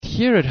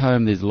here at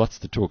home, there's lots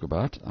to talk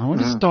about. I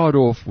want to start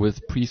off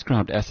with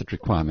prescribed asset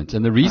requirements.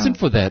 And the reason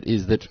for that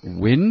is that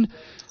when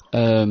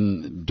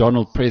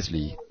Donald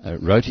Presley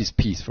wrote his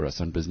piece for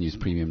us on Business News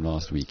Premium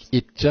last week,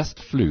 it just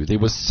flew. There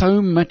was so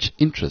much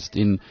interest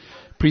in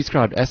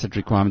prescribed asset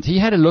requirements. He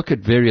had a look at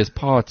various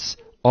parts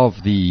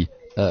of the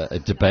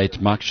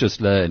debate. Mark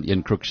Schussler and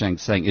Ian Cruikshank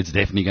saying it's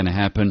definitely going to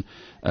happen.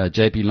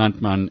 JP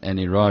Luntman and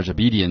Iraj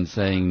Abedian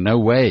saying no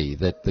way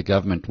that the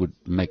government would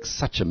make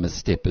such a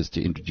misstep as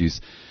to introduce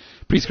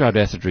prescribed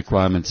asset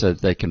requirements so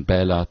that they can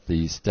bail out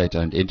the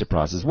state-owned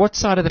enterprises. What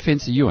side of the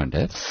fence are you on,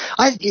 Dave?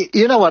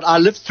 You know what? I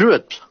lived through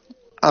it.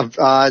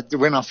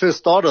 When I first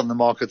started on the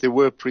market, there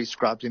were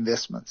prescribed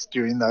investments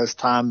during those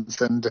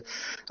times, and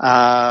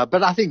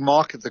but I think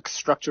the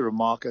structure of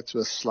markets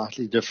was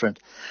slightly different.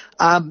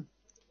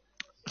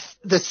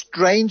 The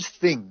strange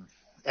thing,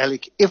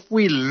 Alec, if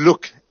we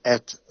look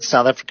at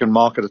South African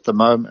market at the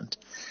moment,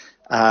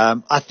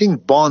 I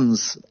think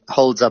bonds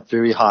holds up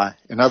very high.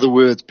 In other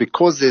words,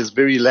 because there's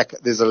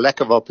a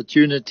lack of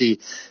opportunity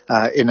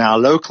in our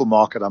local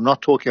market. I'm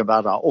not talking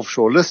about our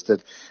offshore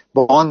listed.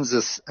 Bonds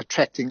is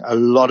attracting a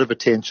lot of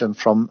attention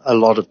from a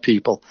lot of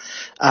people.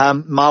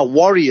 My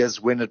worry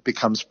is when it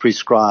becomes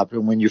prescribed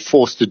and when you're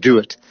forced to do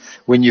it.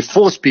 When you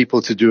force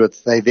people to do it,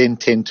 they then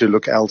tend to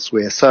look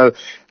elsewhere. So,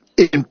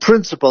 in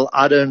principle,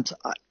 I don't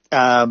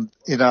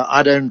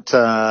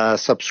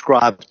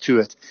subscribe to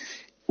it.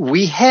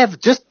 We have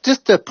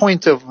just a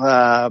point of,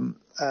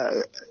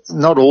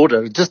 not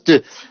order,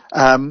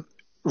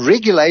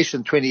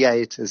 Regulation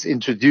 28 is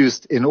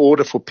introduced in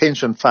order for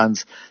pension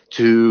funds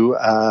to,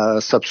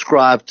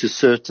 subscribe to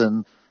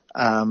certain,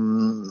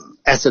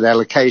 asset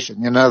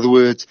allocation. In other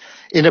words,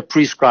 in a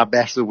prescribed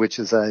asset, which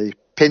is a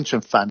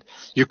pension fund,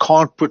 you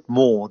can't put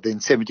more than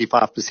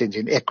 75%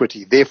 in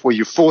equity. Therefore,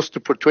 you're forced to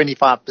put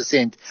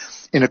 25%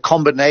 in a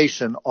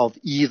combination of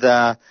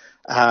either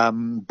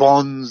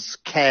bonds,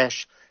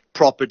 cash,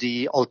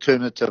 property,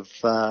 alternative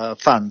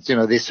funds.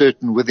 They're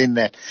certain within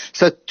that.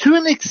 So to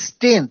an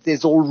extent,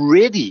 there's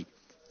already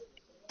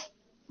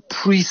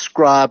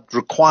prescribed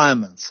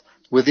requirements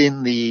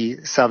within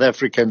the South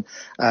African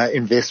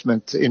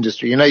investment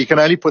industry. You can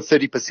only put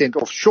 30%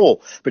 offshore,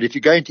 but if you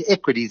go into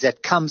equities,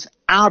 that comes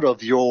out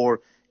of your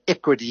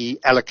equity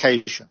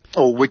allocation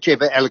or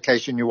whichever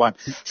allocation you want.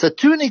 So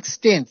to an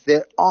extent,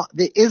 there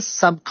is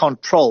some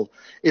control.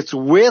 It's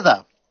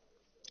whether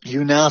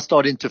you now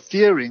start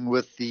interfering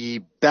with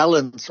the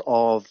balance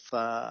of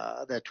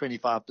that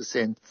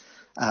 25%.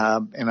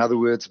 In other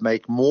words,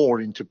 make more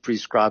into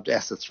prescribed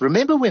assets.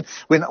 Remember when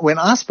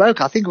I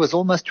spoke, I think it was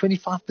almost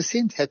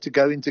 25% had to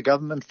go into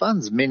government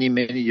funds many,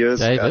 many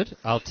years ago. David,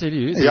 I'll tell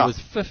you, there was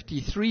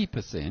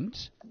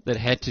 53% that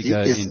had to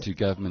go into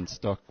government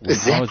stock when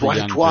I was a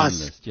young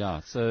journalist. Yeah,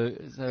 so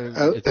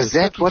is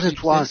that what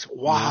it was?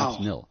 Wow.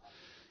 It's nil.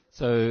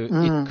 So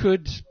it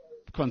could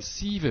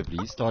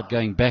conceivably start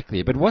going back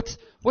there. But what's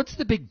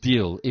the big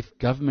deal if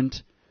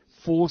government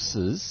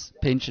forces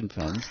pension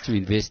funds to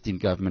invest in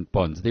government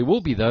bonds? There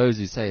will be those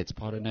who say it's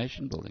part of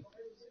nation building.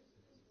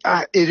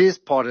 It is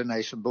part of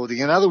nation building.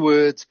 In other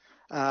words,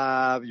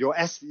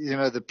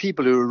 the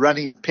people who are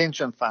running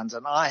pension funds,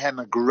 and I am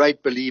a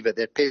great believer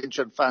that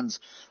pension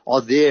funds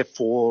are there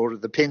for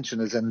the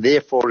pensioners and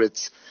therefore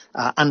it's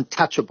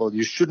untouchable.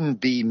 You shouldn't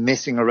be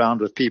messing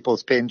around with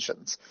people's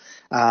pensions.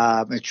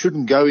 It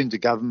shouldn't go into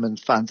government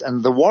funds.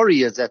 And the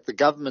worry is that the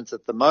government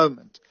at the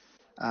moment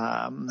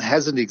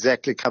hasn't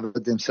exactly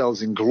covered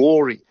themselves in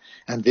glory,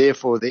 and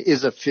therefore there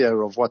is a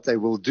fear of what they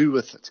will do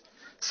with it.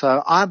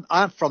 So I'm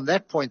from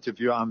that point of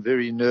view, I'm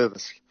very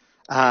nervous.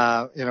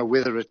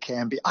 Whether it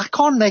can be. I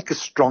can't make a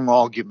strong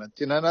argument.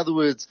 In other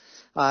words,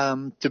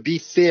 to be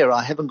fair,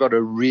 I haven't got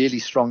a really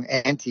strong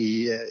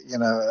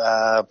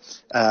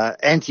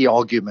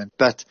anti-argument,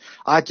 but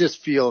I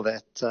just feel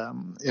that,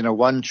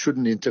 one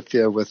shouldn't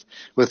interfere with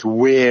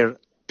where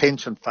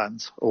pension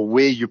funds or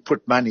where you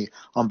put money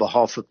on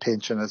behalf of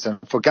pensioners. And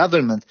for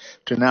government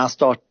to now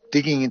start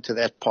digging into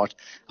that pot,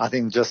 I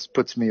think just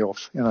puts me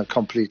off,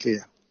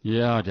 completely.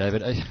 Yeah,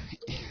 David.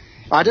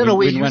 I don't know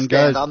where you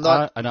stand.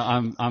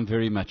 I'm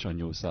very much on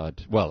your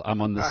side. Well,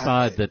 I'm on the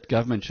side that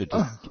government should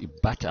just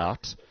butt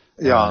out.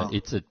 Yeah.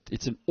 It's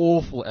an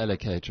awful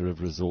allocator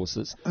of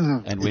resources.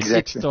 And when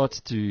it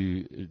starts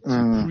to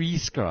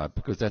prescribe,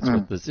 because that's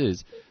what this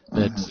is,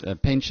 that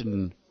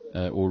pension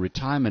or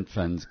retirement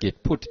funds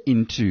get put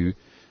into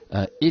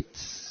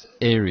its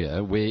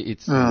area where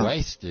its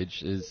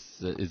wastage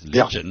is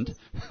legend.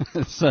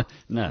 So,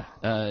 no,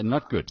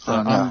 not good. So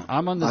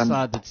I'm on the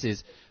side that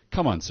says,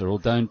 come on, Cyril,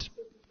 don't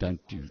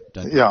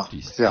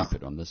be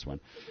stupid on this one.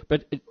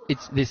 But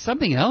there's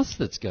something else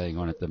that's going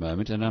on at the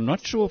moment, and I'm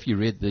not sure if you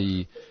read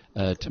the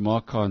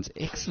Tamar Khan's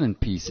excellent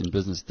piece in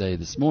Business Day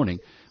this morning,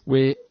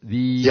 where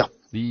the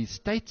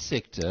state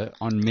sector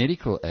on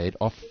medical aid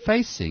are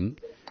facing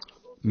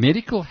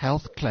medical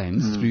health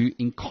claims through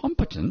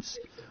incompetence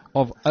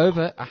of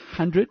over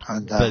 100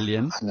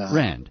 billion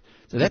rand.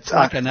 So that's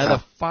like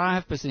another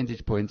 4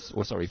 percentage points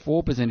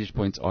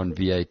on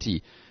VAT.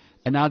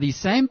 And now these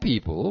same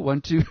people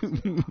want to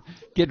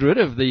get rid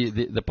of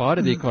the part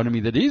of the economy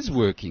that is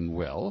working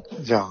well,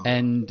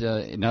 and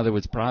in other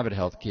words, private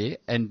healthcare,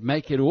 and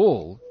make it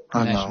all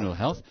national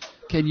health.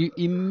 Can you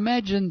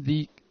imagine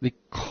the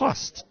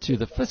cost to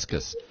the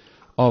fiscus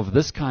of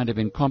this kind of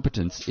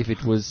incompetence if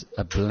it was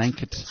a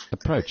blanket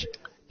approach?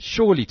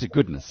 Surely to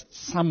goodness,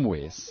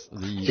 somewhere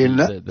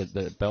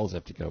the bells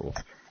have to go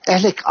off.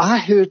 Alec, I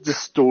heard this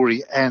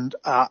story, and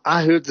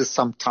I heard this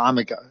some time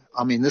ago.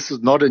 I mean, this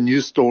is not a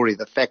new story,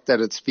 the fact that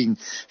it's been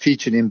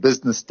featured in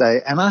Business Day.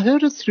 And I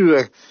heard it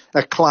through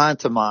a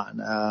client of mine,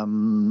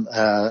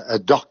 a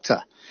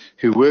doctor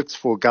who works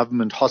for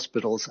government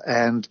hospitals,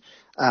 and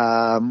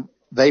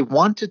they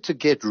wanted to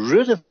get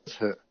rid of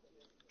her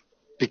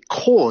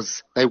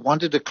because they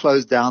wanted to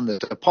close down the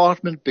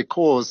department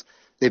because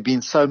there have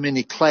been so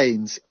many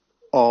claims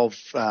of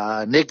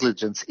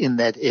negligence in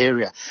that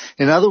area.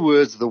 In other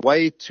words, the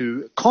way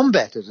to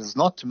combat it is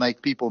not to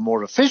make people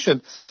more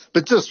efficient,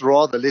 but just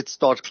rather let's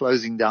start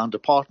closing down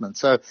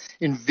departments. So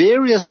in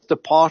various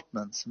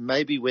departments,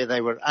 maybe where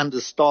they were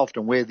understaffed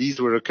and where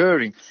these were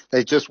occurring,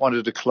 they just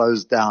wanted to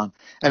close down.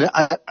 And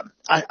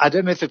I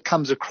don't know if it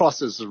comes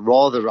across as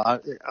rather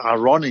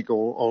ironic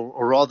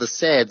or rather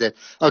sad that,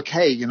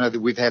 okay, that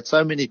we've had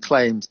so many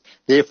claims,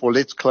 therefore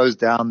let's close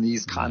down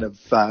these kind of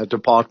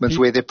departments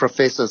where they're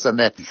professors and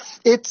that.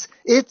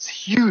 It's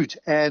huge,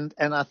 and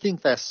I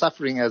think they're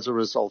suffering as a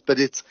result. But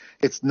it's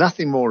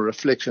nothing more a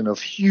reflection of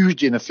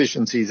huge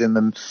inefficiencies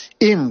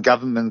in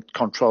government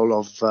control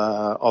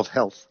of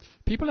health.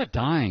 People are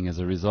dying as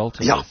a result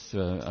of this.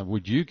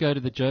 Would you go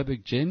to the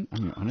Joburg Gen? I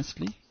mean,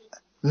 honestly,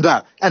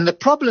 no. And the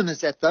problem is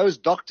that those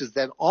doctors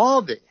that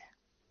are there,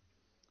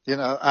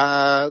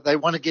 they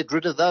want to get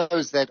rid of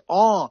those that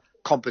are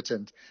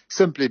competent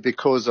simply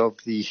because of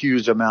the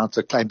huge amounts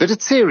of claim. But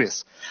it's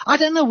serious. I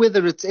don't know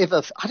whether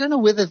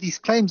these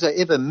claims are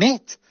ever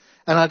met,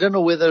 and I don't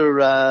know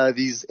whether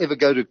these ever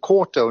go to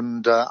court,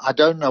 and I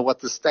don't know what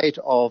the state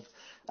of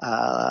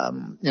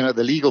the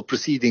legal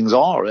proceedings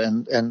are,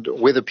 and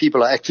whether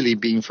people are actually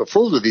being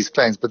fulfilled with these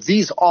claims. But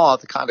these are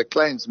the kind of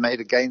claims made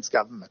against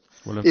government.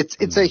 Well,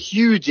 it's a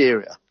huge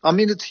area. I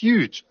mean, it's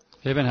huge.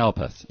 Heaven help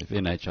us if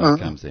NHI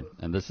comes in.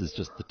 And this is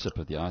just the tip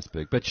of the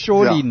iceberg. But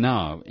surely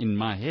now, in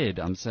my head,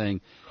 I'm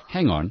saying,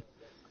 hang on,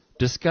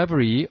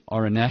 Discovery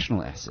are a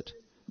national asset.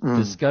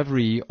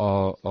 Discovery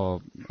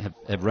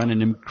have run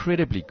an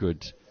incredibly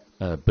good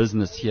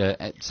business here,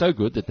 so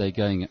good that they're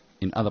going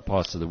in other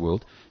parts of the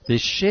world. Their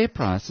share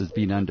price has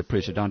been under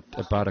pressure, down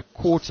about a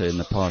quarter in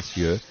the past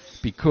year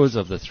because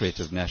of the threat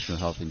of national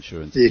health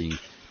insurance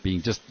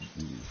being just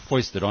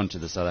foisted onto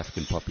the South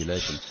African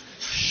population.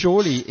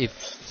 Surely, if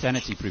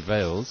sanity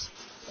prevails,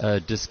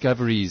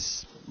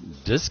 Discovery's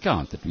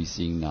discount that we're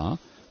seeing now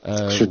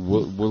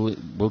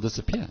will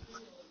disappear.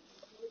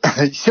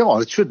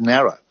 It should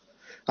narrow.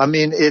 I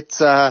mean,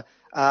 it's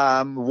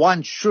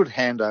one should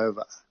hand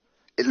over.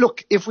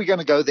 Look, if we're going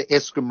to go the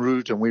Eskom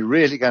route and we're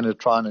really going to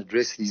try and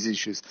address these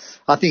issues,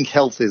 I think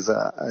health is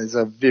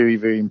a very,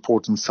 very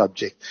important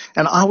subject.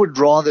 And I would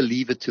rather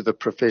leave it to the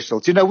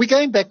professionals. We're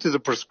going back to the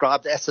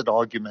prescribed asset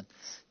argument.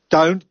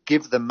 Don't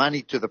give the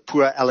money to the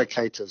poor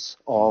allocators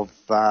of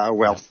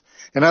wealth.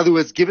 In other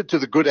words, give it to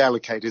the good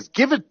allocators.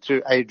 Give it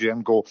to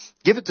Adrian Gore.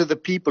 Give it to the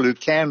people who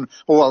can,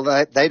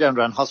 they don't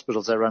run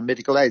hospitals, they run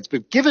medical aids,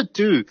 but give it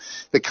to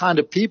the kind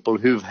of people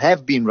who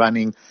have been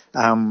running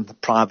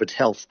private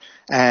health.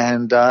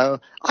 And I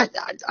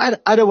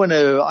don't want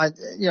to,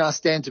 I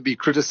stand to be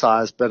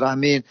criticized, but I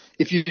mean,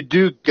 if you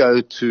do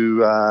go to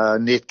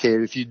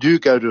Netcare, if you do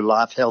go to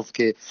Life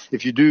Healthcare,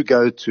 if you do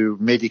go to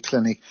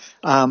Mediclinic,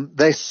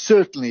 they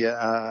certainly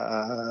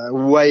are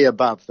way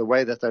above the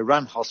way that they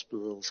run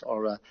hospitals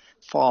are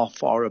far,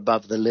 far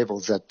above the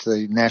levels that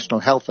the National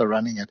Health are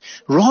running at.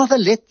 Rather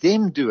let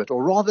them do it,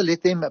 or rather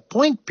let them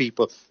appoint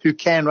people who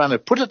can run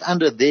it, put it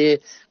under their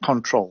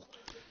control.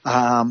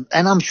 And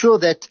I'm sure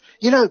that,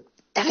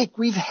 Alec,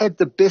 we've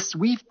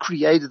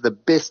created the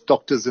best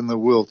doctors in the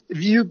world.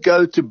 If you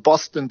go to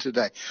Boston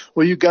today,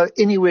 or you go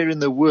anywhere in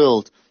the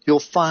world, you'll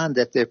find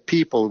that there are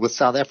people with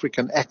South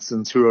African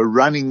accents who are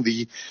running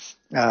the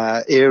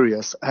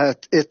areas.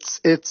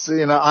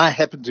 I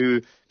happen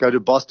to go to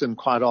Boston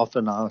quite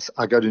often.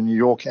 I go to New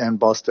York and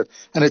Boston,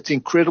 and it's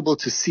incredible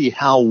to see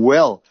how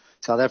well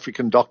South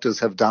African doctors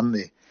have done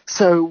there.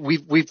 So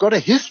we've got a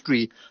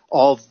history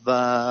of,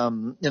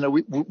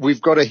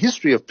 we've got a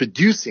history of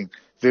producing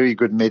very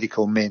good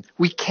medical men.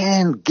 We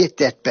can get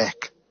that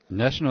back.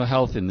 National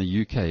Health in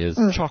the UK is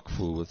chock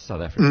full with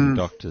South African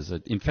doctors.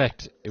 In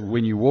fact,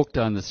 when you walk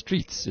down the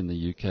streets in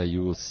the UK,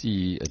 you will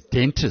see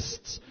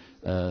dentists,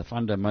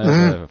 Funda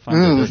Motor,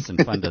 Funda this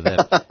and Funda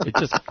that. It's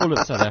just full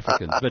of South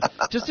Africans.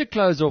 But just to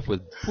close off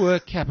with poor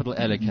capital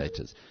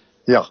allocators.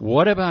 Yeah.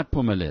 What about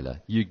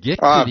Pumalela? You get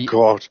to the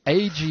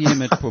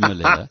AGM at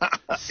Pumalela.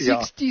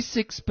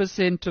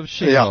 66% of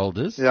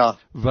shareholders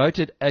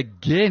voted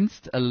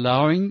against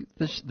allowing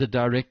the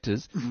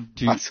directors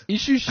to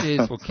issue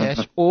shares for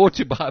cash or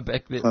to buy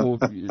back or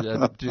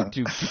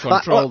to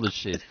control the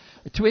shares.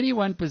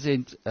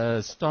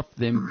 21% stopped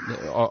them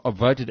or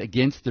voted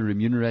against the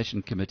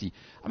remuneration committee.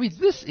 I mean,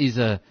 this is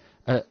a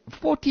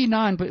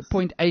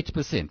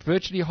 49.8%,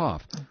 virtually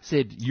half,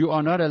 said you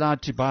are not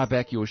allowed to buy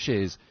back your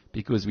shares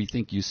because we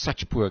think you're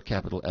such poor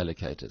capital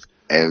allocators.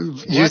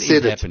 What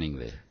is happening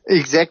there?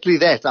 Exactly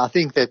that. I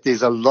think that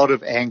there's a lot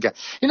of anger.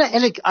 You know,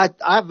 Alec,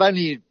 I've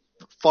only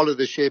followed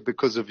the share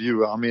because of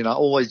you. I mean, I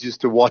always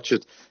used to watch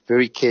it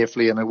very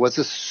carefully, and it was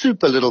a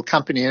super little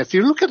company. And if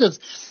you look at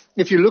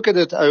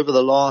it over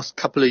the last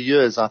couple of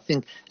years, I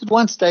think at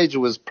one stage it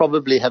was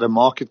probably had a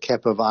market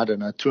cap of, I don't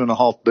know,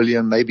 2.5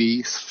 billion,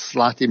 maybe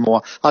slightly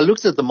more. I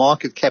looked at the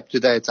market cap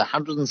today. It's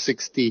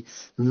 160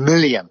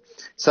 million.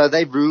 So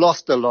they've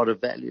lost a lot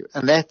of value.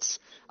 And that's,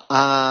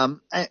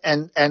 and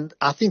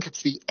I think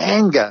it's the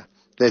anger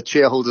that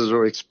shareholders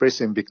are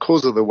expressing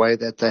because of the way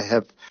that they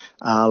have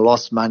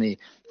lost money,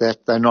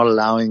 that they're not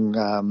allowing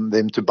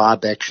them to buy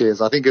back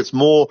shares. I think it's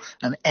more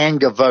an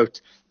anger vote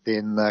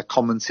than a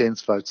common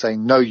sense vote,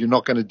 saying, no, you're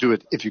not going to do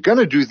it. If you're going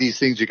to do these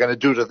things, you're going to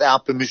do it with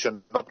our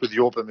permission, not with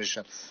your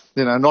permission.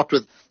 You know, not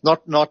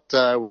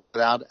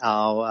without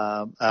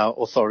our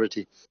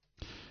authority.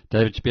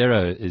 David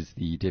Shapiro is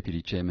the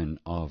Deputy Chairman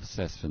of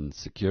Sasfin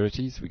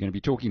Securities. We're going to be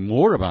talking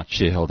more about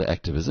shareholder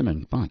activism,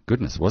 and my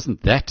goodness,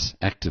 wasn't that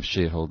active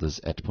shareholders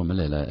at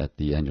Phumelela at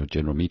the annual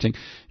general meeting?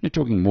 We're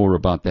talking more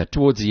about that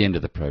towards the end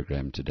of the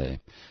program today.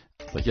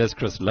 So here's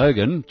Chris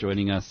Logan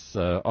joining us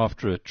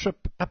after a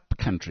trip up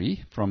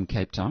country from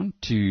Cape Town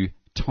to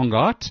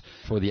Tongaat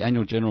for the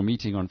annual general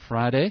meeting on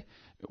Friday.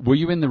 Were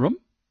you in the room?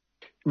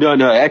 No,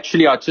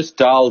 actually I just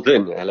dialed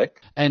in,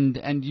 Alec.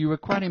 And you were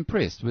quite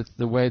impressed with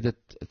the way that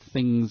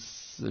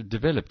things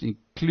developed,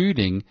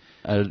 including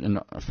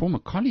a former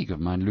colleague of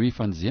mine, Louis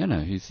van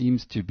Zierno, who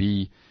seems to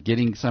be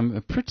getting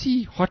some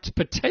pretty hot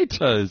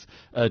potatoes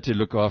to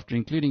look after,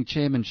 including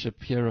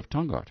chairmanship here of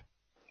Tongaat.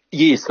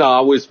 Yes, no,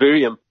 I was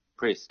very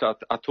impressed. I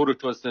thought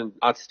it was an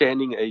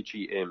outstanding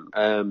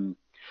AGM.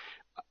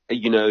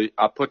 You know,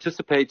 I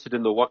participated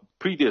in the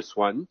previous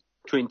one,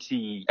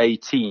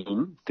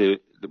 2018,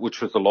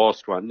 which was the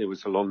last one. There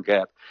was a long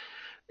gap.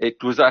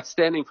 It was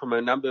outstanding from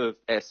a number of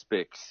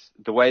aspects.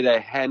 The way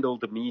they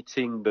handled the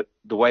meeting,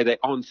 the way they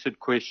answered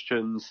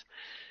questions.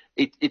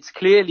 It's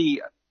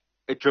clearly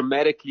a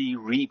dramatically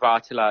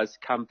revitalized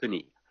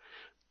company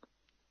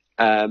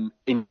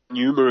in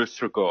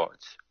numerous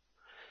regards.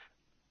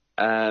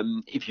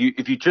 If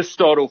you just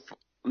start off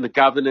on the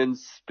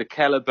governance, the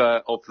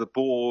caliber of the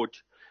board,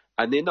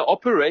 and then the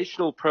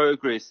operational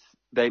progress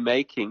they're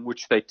making,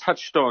 which they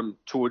touched on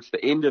towards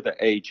the end of the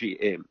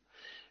AGM,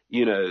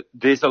 you know,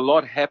 there's a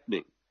lot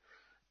happening.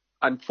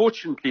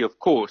 Unfortunately, of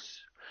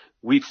course,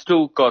 we've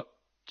still got,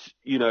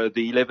 you know,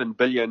 the 11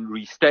 billion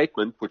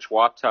restatement, which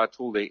wiped out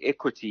all their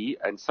equity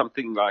and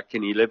something like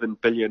an 11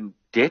 billion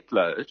debt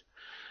load.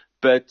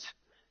 But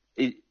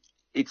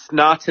it's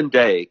night and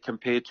day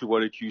compared to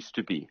what it used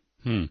to be.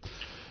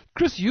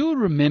 Chris, you'll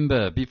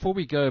remember, before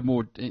we go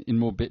in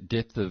more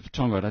depth of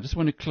Tongaat, I just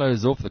want to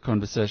close off the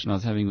conversation I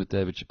was having with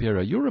David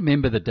Shapiro. You'll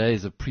remember the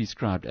days of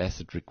prescribed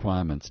asset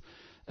requirements.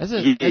 As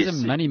a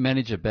money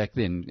manager back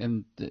then,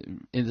 and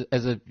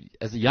as a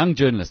young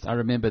journalist, I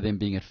remember them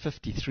being at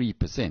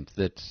 53%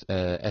 that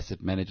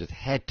asset managers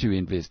had to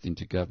invest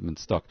into government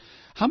stock.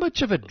 How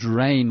much of a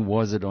drain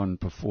was it on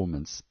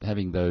performance,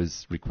 having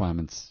those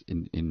requirements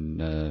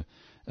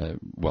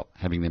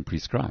having them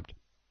prescribed?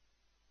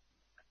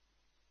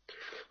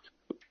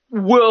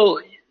 Well,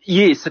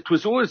 yes, it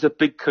was always a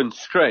big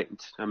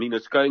constraint. I mean,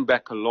 it's going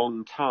back a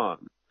long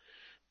time.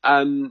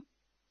 And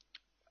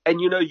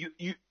you know,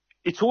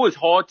 it's always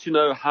hard to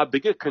know how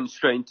big a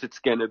constraint it's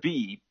going to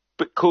be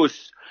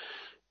because,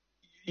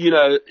 you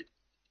know,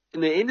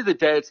 in the end of the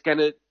day, it's going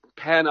to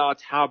pan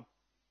out how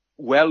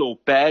well or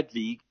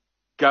badly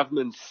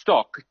government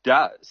stock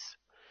does.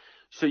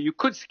 So you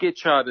could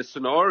sketch out a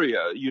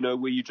scenario, you know,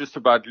 where you just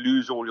about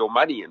lose all your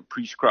money in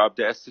prescribed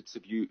assets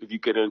if you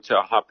get into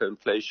a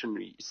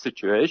hyperinflationary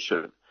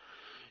situation,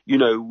 you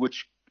know,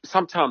 which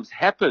sometimes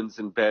happens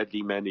in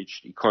badly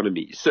managed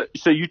economies.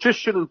 So you just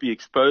shouldn't be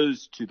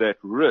exposed to that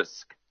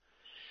risk.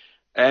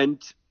 And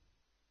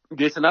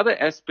there's another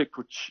aspect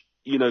which,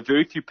 you know,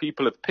 very few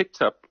people have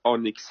picked up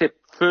on except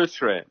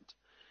FirstRand.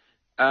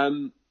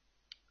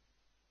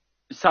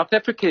 South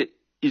Africa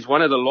is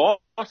one of the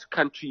last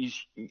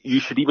countries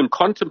you should even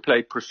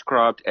contemplate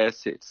prescribed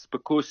assets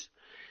because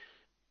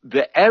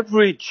the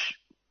average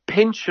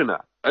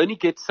pensioner only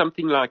gets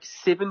something like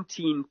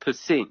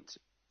 17%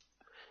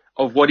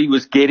 of what he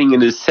was getting in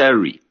his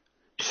salary.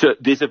 So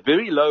there's a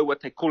very low,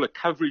 what they call a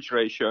coverage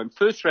ratio, and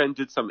FirstRand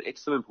did some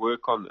excellent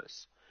work on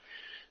this.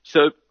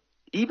 So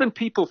even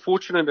people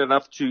fortunate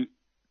enough to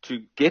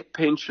get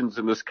pensions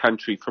in this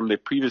country from their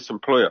previous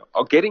employer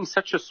are getting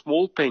such a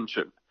small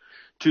pension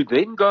to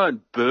then go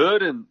and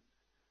burden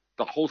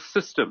the whole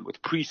system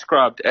with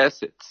prescribed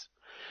assets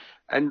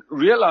and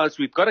realize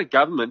we've got a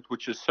government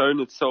which has shown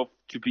itself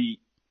to be,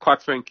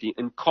 quite frankly,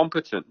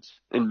 incompetent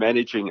in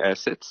managing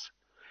assets.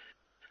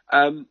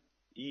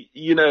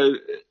 You know,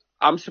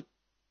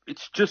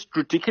 it's just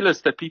ridiculous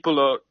that people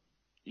are,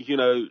 you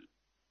know,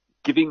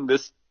 giving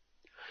this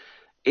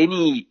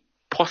any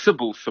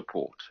possible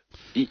support.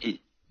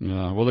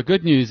 Yeah, well, the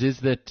good news is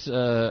that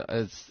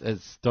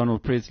as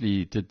Donald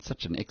Presley did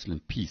such an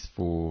excellent piece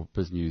for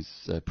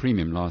BizNews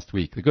Premium last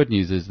week, the good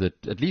news is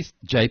that at least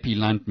J.P.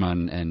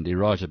 Landman and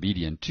Iraj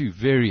Abedian, two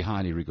very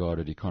highly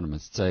regarded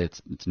economists, say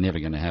it's never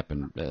going to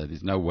happen.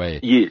 There's no way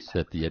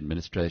that the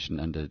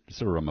administration under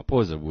Cyril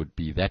Ramaphosa would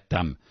be that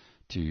dumb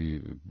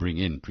to bring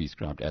in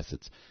prescribed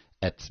assets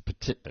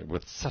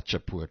with such a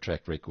poor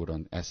track record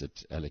on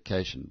asset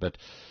allocation. But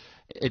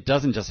it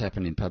doesn't just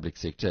happen in public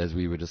sector, as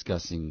we were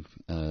discussing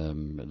a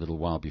little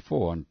while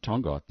before on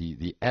Tongaat.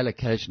 The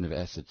allocation of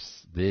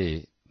assets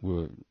there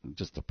were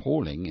just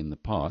appalling in the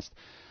past.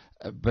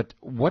 But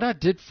what I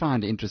did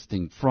find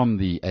interesting from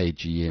the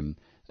AGM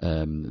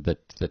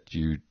that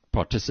you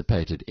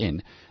participated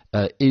in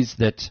is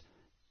that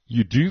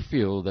you do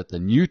feel that the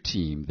new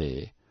team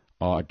there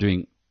are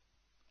doing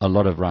a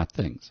lot of right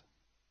things.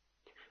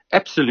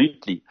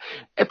 Absolutely.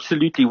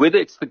 Absolutely. Whether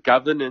it's the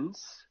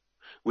governance,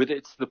 whether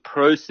it's the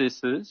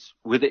processes,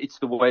 whether it's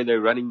the way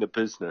they're running the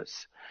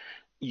business,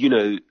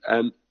 so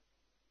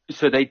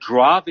they're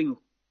driving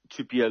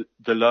to be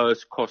the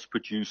lowest cost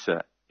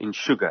producer in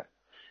sugar.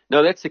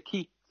 Now, that's a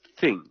key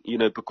thing,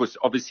 because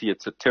obviously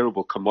it's a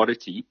terrible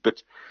commodity,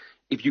 but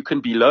if you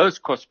can be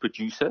lowest cost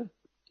producer,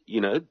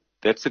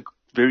 that's a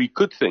very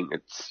good thing.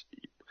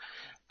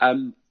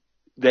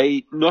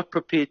 They're not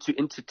prepared to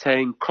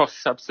entertain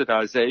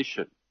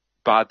cross-subsidization.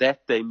 By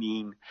that, they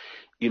mean,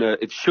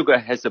 if sugar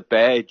has a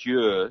bad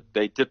year,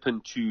 they dip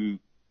into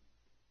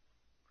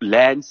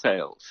land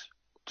sales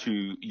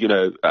to,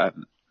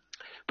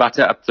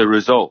 butter up the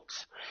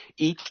results.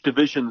 Each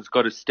division's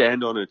got to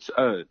stand on its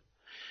own.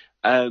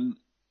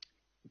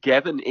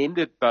 Gavin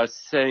ended by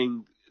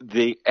saying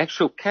the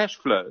actual cash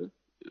flow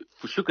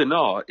for sugar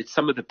now, it's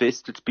some of the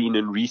best it's been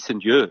in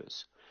recent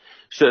years.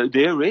 So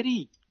they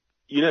already,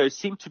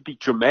 seem to be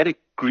dramatic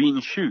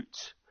green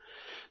shoots.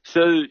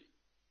 So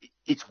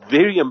it's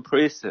very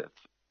impressive,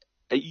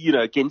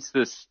 against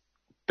this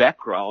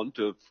background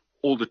of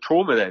all the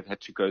trauma they've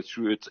had to go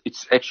through.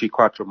 It's actually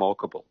quite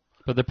remarkable.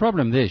 But the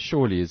problem there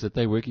surely is that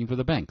they're working for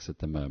the banks at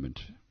the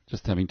moment,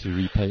 just having to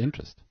repay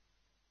interest.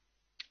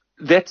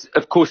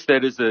 Of course,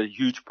 that is a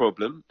huge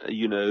problem.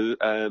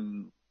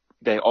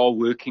 They are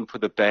working for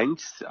the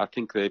banks. I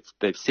think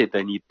they've said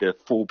they need the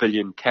 4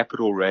 billion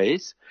capital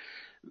raise.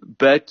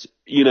 But,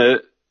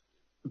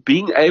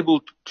 being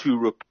able to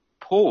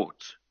report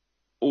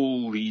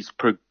all these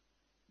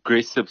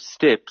progressive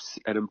steps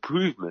and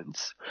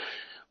improvements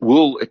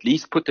will at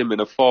least put them in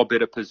a far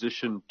better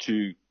position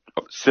to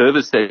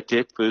service their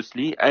debt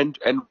firstly and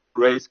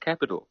raise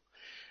capital.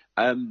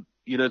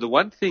 The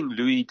one thing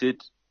Louis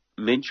did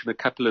mention a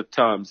couple of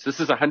times, this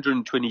is a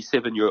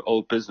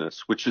 127-year-old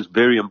business, which is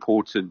very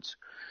important,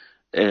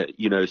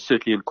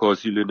 certainly in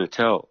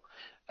KwaZulu-Natal.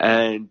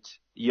 And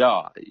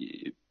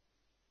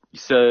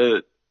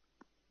so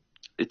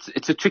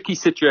it's a tricky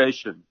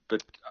situation,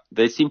 but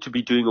they seem to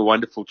be doing a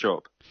wonderful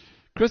job.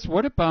 Chris,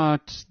 what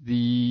about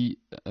the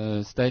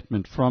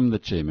statement from the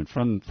chairman,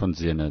 from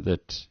Zena,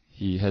 that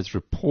he has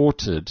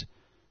reported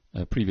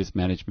previous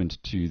management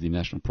to the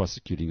National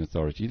Prosecuting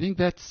Authority? Do you think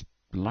that's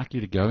likely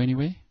to go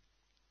anywhere?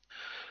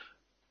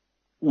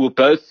 Well,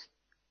 both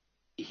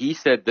he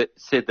said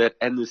that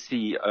and the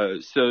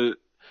CEO. So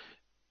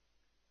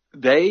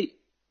they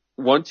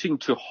wanting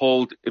to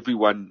hold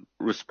everyone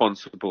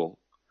responsible,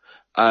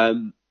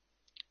 and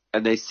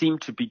they seem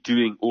to be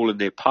doing all in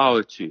their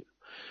power to.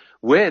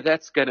 Where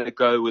that's going to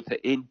go with the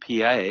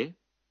NPA,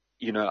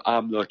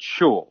 I'm not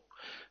sure.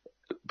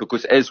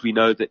 Because as we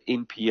know, the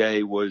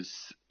NPA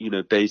was,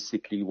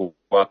 basically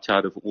wiped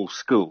out of all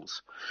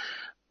schools.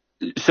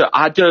 So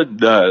I don't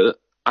know.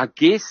 I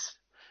guess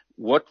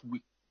what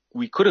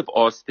we could have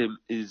asked them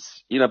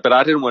is, but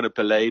I didn't want to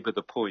belabor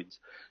the point,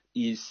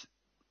 is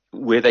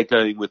where they're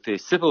going with their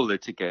civil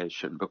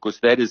litigation, because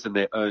that is in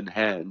their own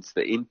hands.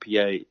 The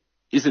NPA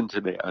isn't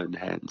in their own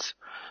hands.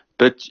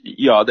 But,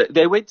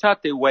 they went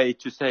out their way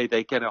to say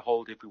they're going to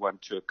hold everyone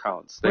to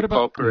accounts. They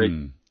cooperate.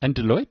 And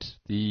Deloitte,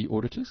 the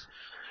auditors?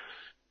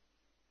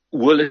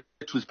 Well,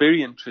 it was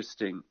very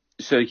interesting.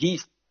 So he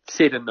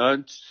said in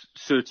no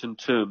certain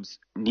terms,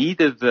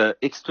 neither the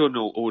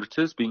external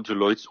auditors, being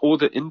Deloitte, or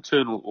the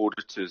internal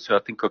auditors, who I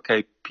think are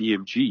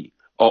KPMG,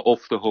 are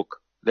off the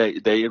hook.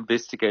 They're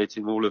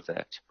investigating all of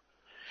that.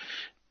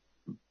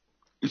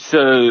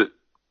 So,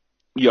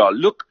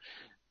 look,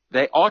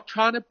 they are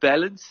trying to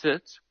balance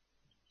it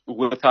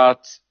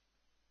without,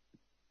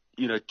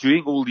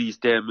 doing all these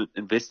damn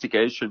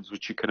investigations,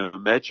 which you can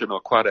imagine are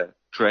quite a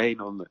drain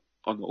on the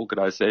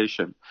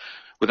organization,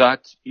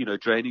 without,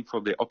 draining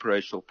from their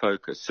operational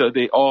focus. So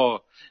there are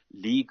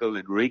legal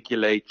and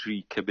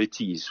regulatory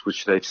committees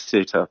which they've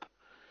set up.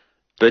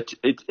 But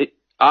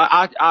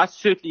I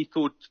certainly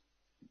thought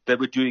they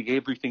were doing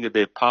everything in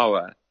their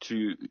power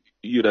to,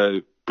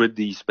 bring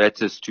these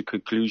matters to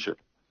conclusion.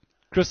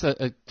 Chris,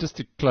 just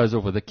to close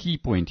off with a key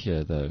point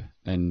here, though,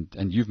 and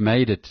you've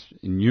made it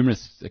in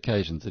numerous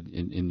occasions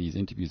in these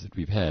interviews that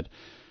we've had.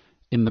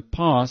 In the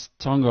past,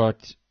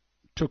 Tongaat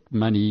took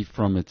money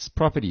from its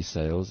property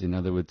sales, in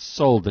other words,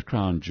 sold the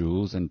crown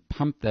jewels and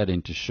pumped that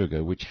into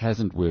sugar, which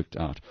hasn't worked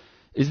out.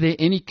 Is there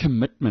any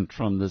commitment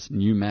from this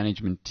new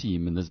management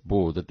team and this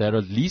board that they'll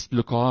at least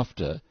look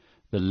after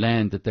the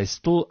land that they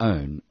still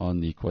own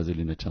on the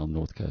KwaZulu-Natal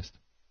North Coast?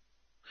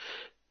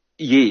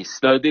 Yes,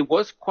 no, there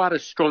was quite a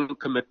strong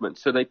commitment.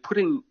 So they're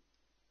putting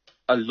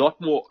a lot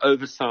more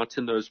oversight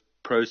in those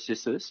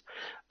processes,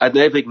 and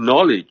they've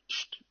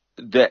acknowledged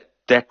that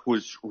that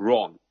was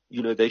wrong.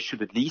 You know, they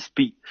should at least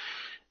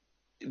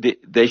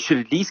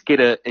get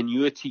an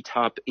annuity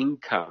type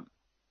income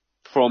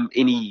from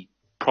any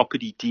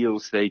property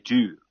deals they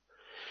do.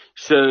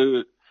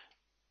 So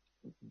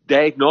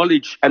they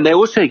acknowledge, and they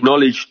also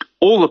acknowledged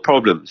all the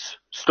problems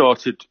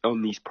started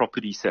on these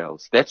property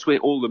sales. That's where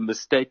all the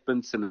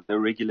misstatements and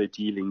irregular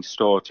dealing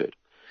started.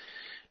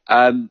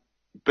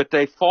 But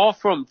they're far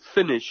from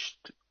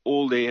finished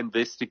all their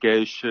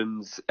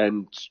investigations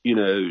and, you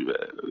know,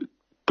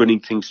 bringing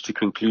things to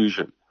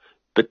conclusion.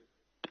 But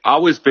I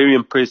was very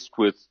impressed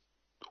with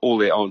all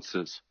their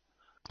answers.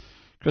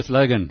 Chris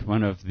Logan,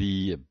 one of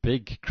the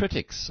big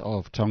critics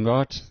of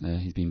Tongaat.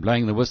 He's been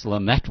blowing the whistle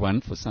on that one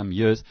for some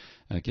years,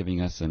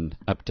 giving us an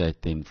update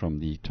then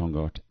from the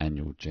Tongaat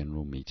annual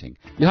general meeting.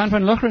 Johan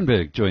van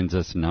Lochrenberg joins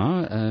us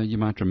now. You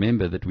might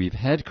remember that we've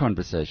had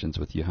conversations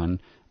with Johan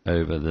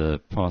over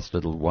the past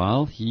little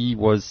while. He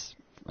was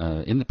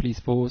in the police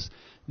force,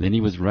 then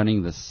he was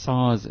running the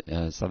SARS,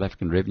 South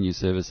African Revenue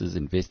Services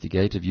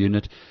Investigative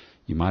Unit.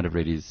 You might have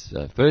read his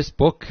first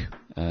book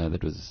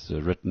that was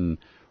written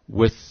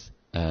with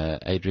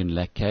Adrian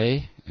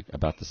Lackay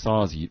about the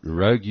SARS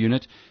Rogue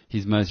Unit.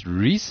 His most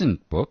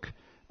recent book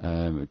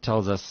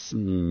tells us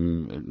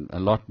a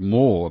lot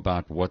more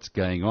about what's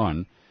going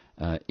on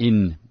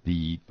in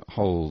the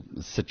whole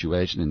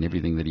situation and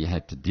everything that he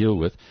had to deal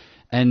with.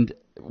 And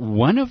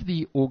one of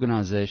the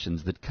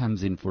organizations that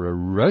comes in for a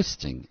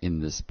roasting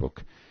in this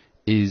book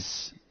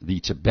is the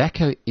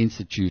Tobacco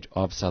Institute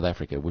of South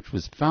Africa, which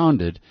was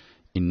founded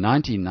in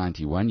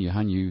 1991.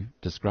 Johan, you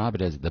describe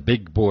it as the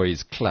big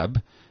boys club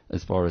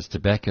as far as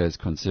tobacco is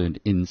concerned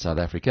in South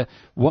Africa.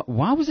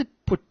 Why was it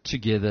put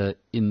together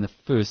in the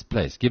first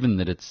place, given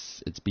that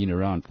it's been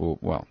around for,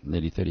 well,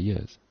 nearly 30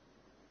 years?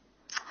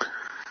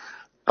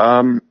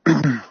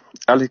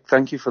 Alec,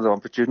 thank you for the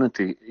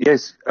opportunity.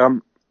 Yes,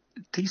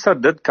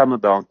 TISA did come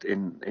about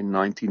in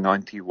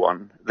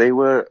 1991. There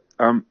were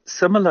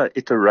similar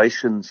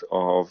iterations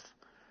of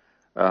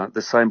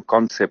the same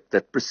concept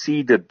that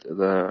preceded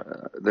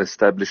the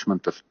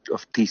establishment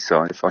of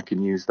TISA, if I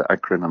can use the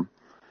acronym.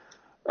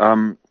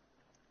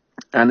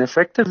 And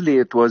effectively,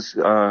 it was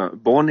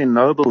born in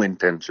noble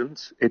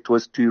intentions. It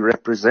was to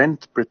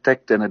represent,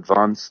 protect, and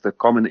advance the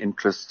common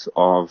interests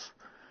of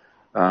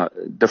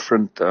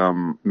different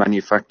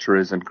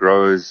manufacturers and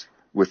growers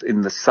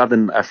within the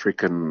Southern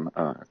African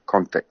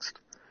context.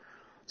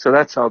 So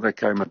that's how they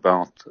came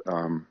about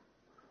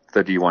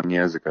 31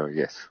 years ago,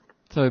 yes.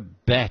 So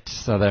BAT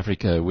South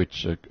Africa,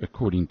 which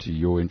according to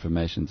your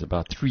information is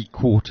about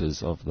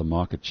 3/4 of the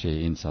market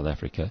share in South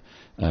Africa,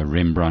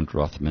 Rembrandt,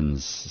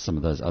 Rothmans, some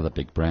of those other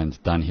big brands,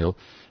 Dunhill,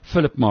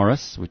 Philip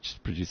Morris, which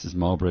produces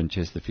Marlboro and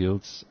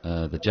Chesterfields,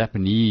 the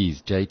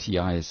Japanese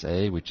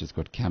JTISA, which has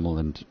got Camel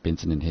and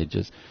Benson and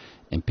Hedges,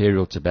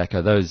 Imperial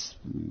Tobacco, those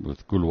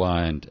with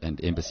Gulwai and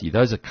Embassy,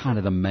 those are kind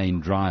of the main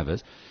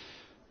drivers.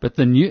 But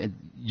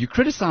you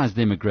criticize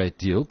them a great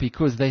deal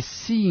because they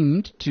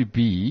seemed to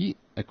be,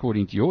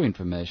 according to your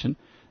information,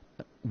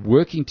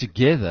 working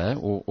together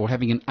or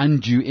having an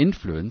undue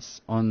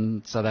influence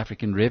on South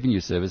African Revenue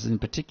Services, and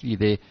particularly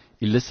their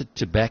illicit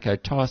tobacco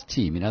task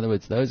team. In other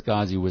words, those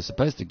guys who were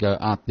supposed to go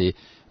out there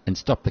and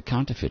stop the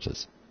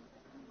counterfeiters.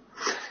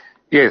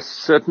 Yes,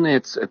 certainly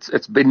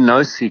it's been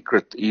no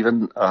secret,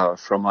 even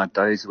from my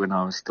days when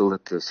I was still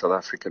at the South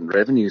African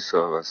Revenue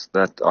Service,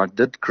 that I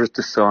did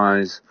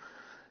criticize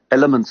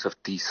elements of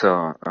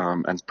TISA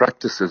and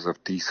practices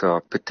of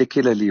TISA,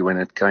 particularly when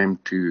it came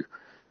to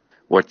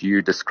what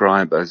you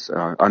describe as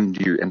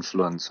undue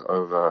influence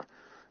over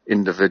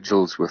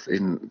individuals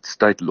within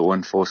state law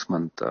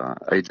enforcement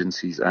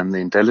agencies and the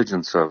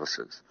intelligence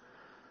services.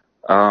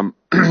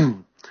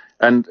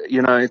 And,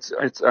 you know,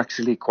 it's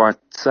actually quite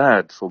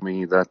sad for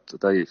me that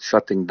they're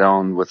shutting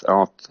down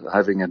without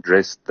having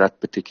addressed that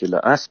particular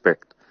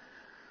aspect.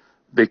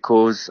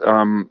 Because,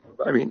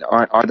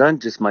 I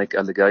don't just make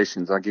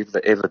allegations, I give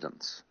the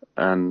evidence.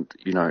 And,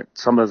 you know,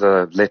 some of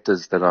the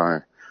letters that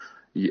I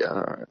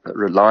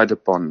relied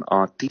upon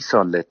are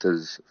TISA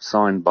letters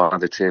signed by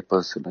the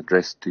chairperson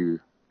addressed to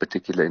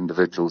particular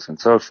individuals and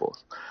so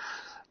forth.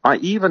 I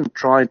even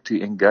tried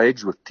to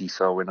engage with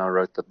TISA when I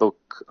wrote the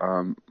book,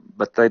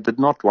 but they did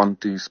not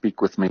want to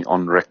speak with me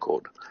on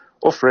record.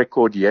 Off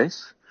record,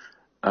 yes,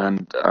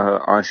 and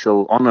I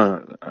shall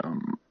honor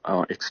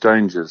our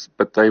exchanges,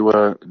 but they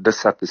were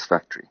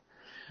dissatisfactory.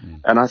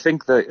 And I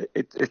think that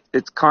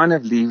it kind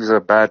of leaves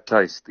a bad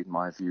taste in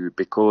my view,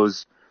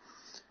 because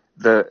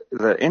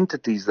the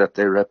entities that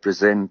they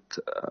represent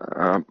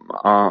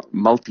are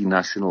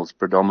multinationals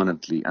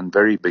predominantly and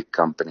very big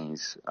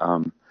companies.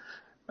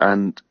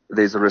 And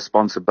there's a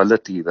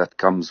responsibility that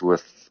comes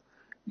with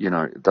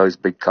those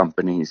big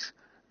companies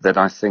that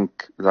I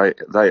think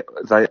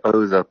they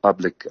owe the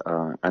public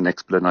an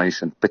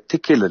explanation,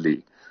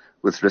 particularly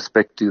with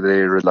respect to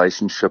their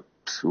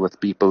relationships with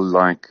people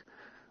like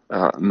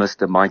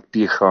Mr. Mike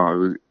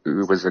Picha,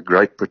 who was a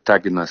great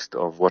protagonist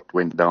of what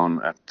went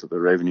down at the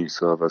Revenue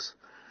Service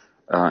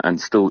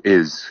and still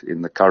is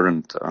in the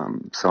current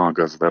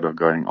sagas that are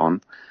going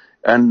on,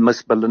 and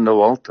Miss Belinda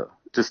Walter,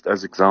 just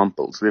as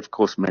examples. There are, of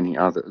course, many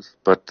others,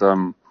 but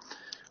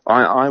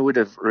I would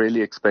have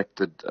really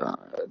expected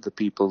the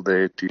people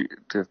there to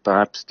have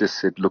perhaps just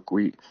said, look,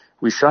 we're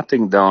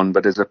shutting down,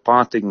 but as a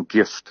parting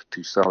gift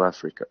to South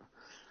Africa,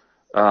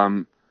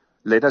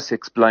 let us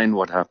explain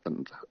what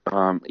happened.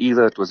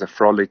 Either it was a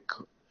frolic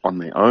on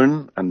their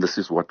own, and this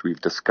is what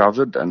we've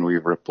discovered, and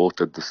we've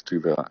reported this to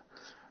the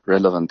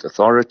relevant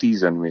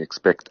authorities, and we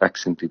expect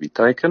action to be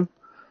taken.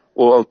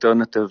 Or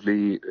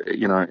alternatively,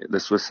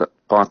 this was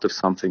part of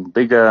something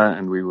bigger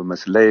and we were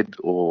misled,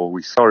 or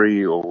we're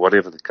sorry, or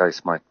whatever the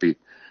case might be.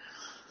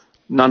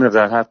 None of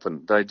that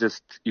happened. They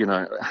just,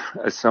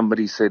 as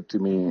somebody said to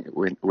me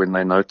when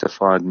they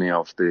notified me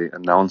of the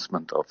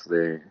announcement of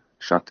their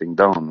shutting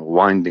down,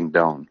 winding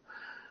down,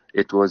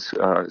 it was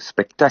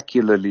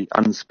spectacularly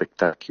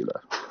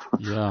unspectacular.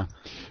 Yeah.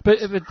 But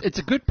it's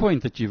a good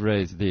point that you've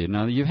raised there.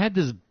 Now, you've had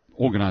this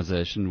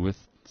organization with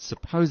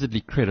supposedly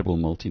credible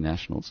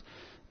multinationals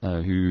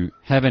who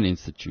have an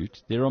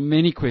institute. There are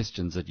many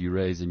questions that you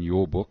raise in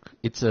your book.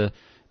 It's a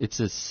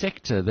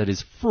sector that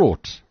is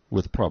fraught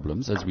with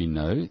problems, as we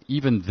know.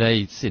 Even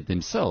they said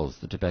themselves,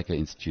 the Tobacco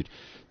Institute,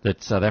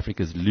 that South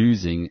Africa is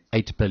losing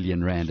 8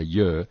 billion rand a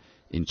year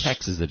in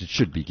taxes that it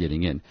should be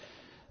getting in.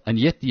 And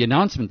yet the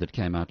announcement that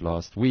came out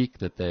last week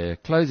that they're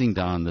closing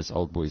down this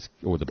old boys,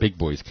 or the big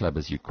boys club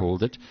as you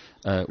called it,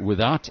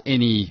 without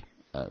any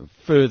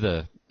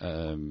further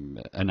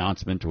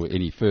announcement or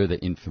any further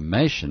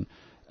information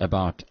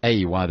about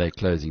A, why they're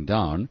closing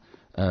down,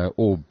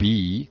 or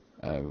B,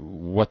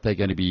 what they're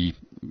going to be,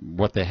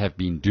 what they have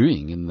been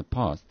doing in the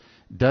past,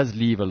 does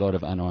leave a lot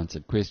of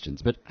unanswered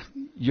questions. But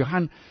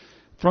Johan,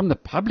 from the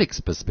public's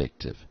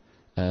perspective,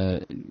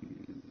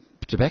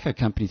 tobacco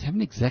companies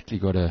haven't exactly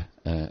got a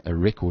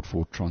record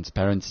for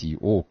transparency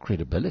or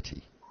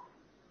credibility.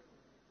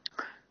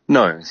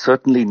 No,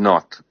 certainly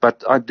not.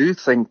 But I do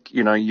think,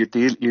 you're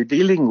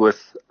dealing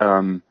with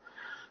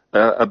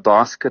a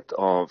basket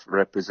of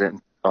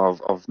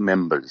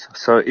members.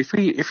 So if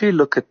we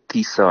look at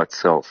TISA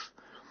itself,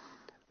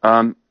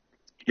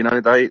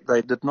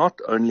 they did not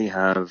only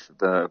have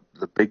the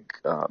big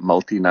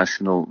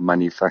multinational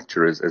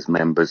manufacturers as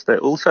members, they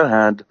also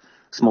had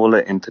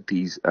smaller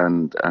entities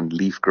and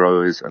leaf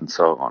growers and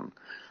so on.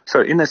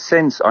 So in a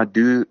sense, I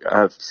do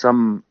have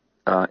some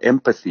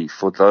empathy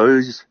for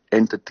those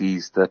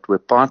entities that were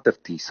part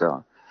of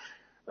TISA,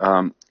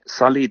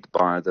 sullied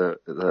by the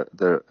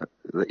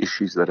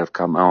issues that have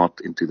come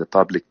out into the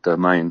public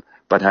domain,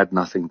 but had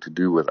nothing to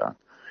do with that.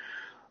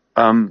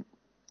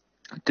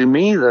 To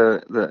me,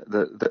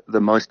 the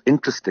most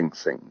interesting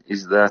thing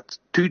is that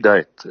to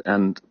date,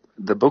 and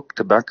the book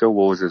Tobacco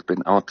Wars has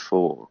been out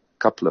for a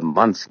couple of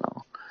months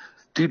now,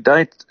 to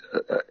date,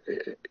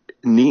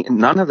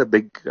 none of the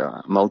big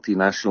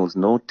multinationals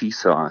nor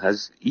TISA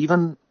has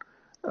even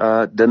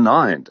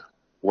denied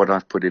what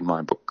I've put in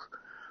my book.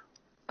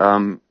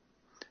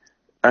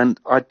 And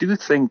I do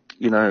think,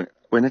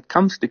 when it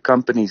comes to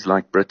companies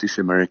like British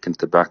American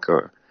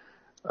Tobacco,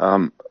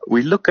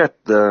 we look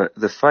at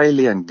the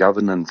failure in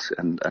governance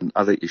and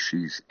other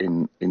issues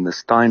in the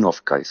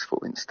Steinhoff case,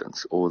 for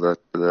instance, or the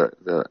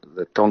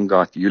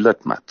Tongaat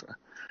Hewlett matter.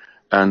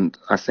 And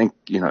I think,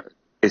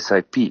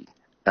 SAP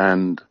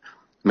and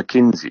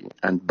McKinsey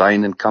and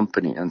Bain and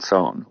Company and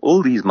so on,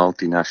 all these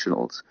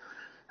multinationals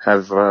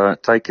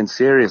have taken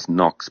serious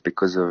knocks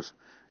because of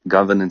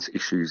governance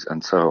issues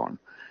and so on.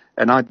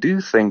 And I do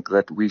think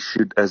that we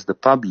should, as the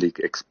public,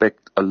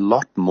 expect a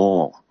lot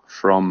more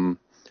from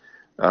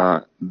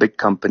big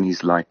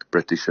companies like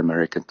British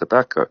American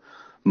Tobacco.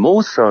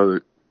 More so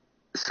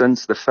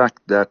since the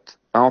fact that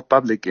our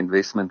Public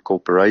Investment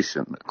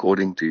Corporation,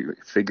 according to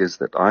figures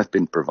that I've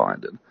been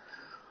provided,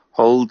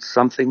 holds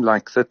something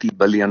like 30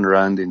 billion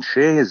rand in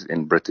shares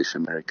in British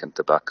American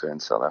Tobacco in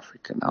South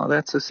Africa. Now,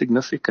 that's a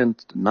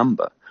significant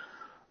number.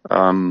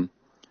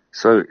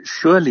 So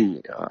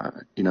surely,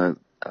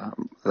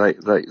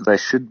 they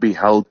should be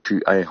held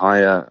to a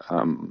higher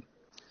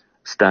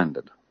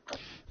standard.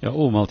 Yeah,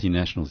 all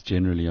multinationals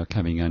generally are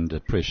coming under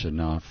pressure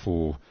now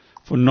for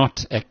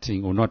not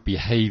acting or not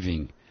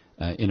behaving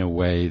in a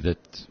way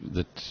that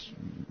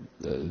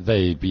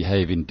they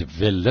behave in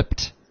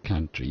developed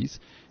countries,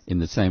 in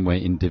the same way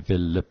in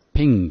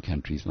developing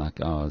countries like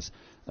ours,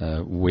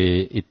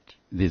 where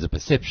there's a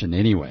perception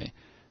anyway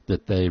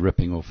that they're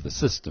ripping off the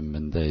system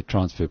and they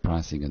transfer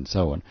pricing and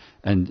so on.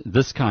 And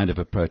this kind of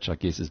approach, I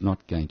guess, is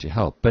not going to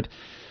help. But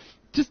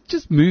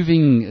just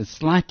moving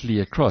slightly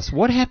across,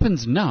 what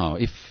happens now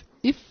if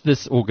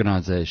this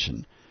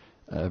organization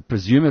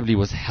presumably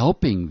was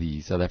helping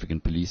the South African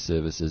police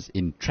services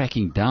in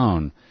tracking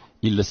down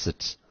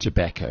illicit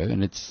tobacco,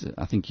 and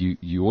I think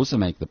you also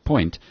make the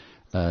point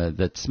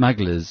that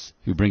smugglers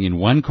who bring in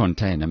one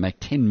container make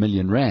 10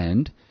 million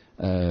rand.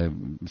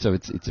 So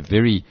it's a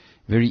very,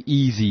 very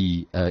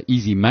easy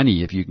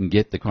money if you can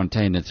get the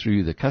container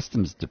through the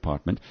customs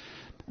department.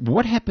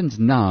 What happens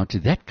now to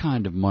that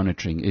kind of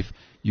monitoring if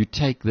you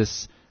take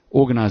this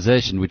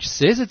organization, which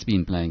says it's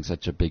been playing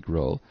such a big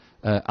role,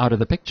 out of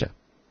the picture?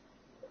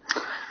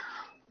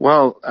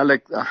 Well,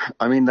 Alec,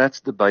 I mean, that's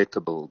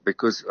debatable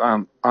because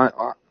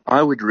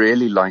I would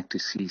really like to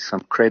see some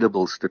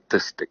credible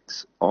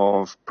statistics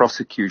of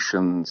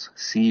prosecutions,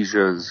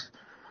 seizures,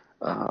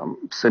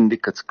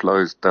 syndicates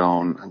closed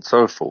down, and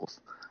so forth,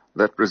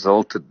 that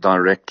resulted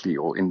directly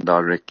or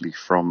indirectly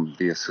from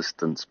the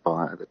assistance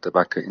by the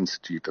Tobacco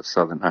Institute of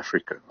Southern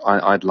Africa.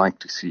 I'd like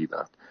to see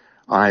that.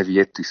 I have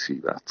yet to see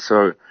that.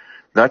 So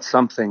that's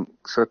something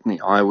certainly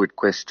I would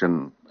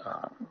question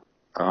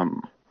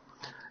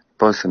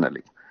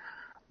personally.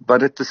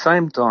 But at the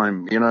same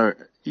time, you know,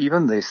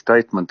 even their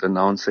statement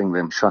announcing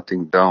them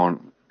shutting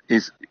down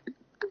is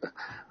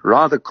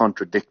rather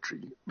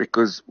contradictory,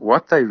 because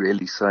what they're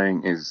really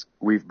saying is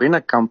we've been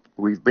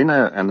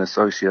an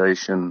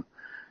association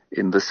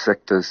in this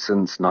sector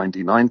since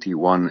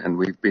 1991, and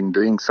we've been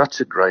doing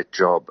such a great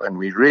job, and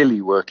we're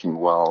really working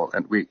well,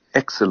 and we're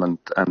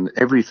excellent, and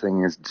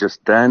everything is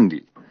just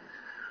dandy.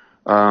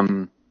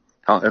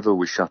 However,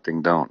 we're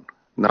shutting down.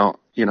 Now,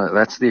 you know,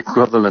 that's the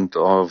equivalent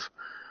of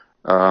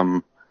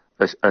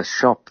a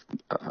shop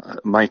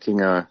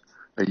making a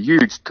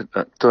huge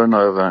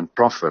turnover and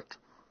profit,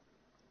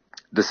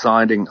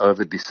 deciding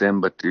over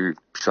December to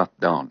shut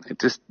down. It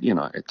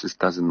just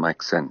doesn't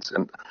make sense.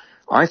 And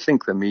I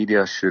think the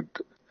media should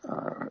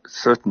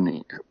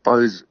certainly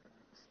pose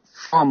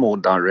far more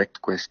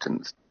direct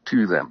questions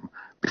to them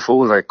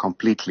before they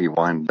completely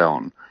wind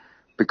down,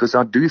 because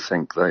I do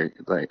think they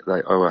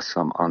owe us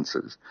some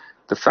answers.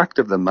 The fact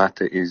of the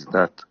matter is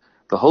that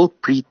the whole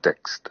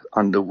pretext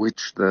under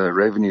which the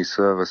revenue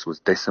service was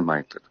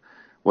decimated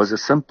was a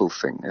simple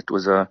thing. It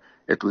was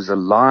a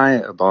lie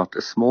about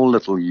a small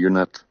little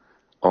unit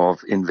of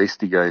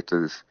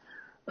investigators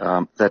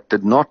that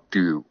did not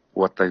do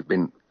what they've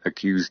been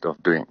accused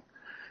of doing.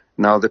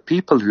 Now, the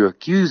people who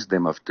accused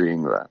them of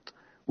doing that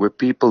were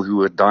people who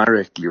were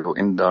directly or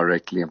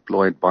indirectly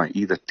employed by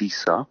either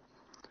TISA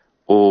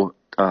or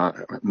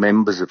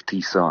members of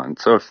TISA and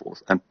so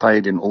forth, and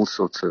paid in all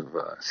sorts of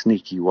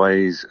sneaky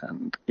ways,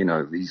 and, you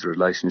know, these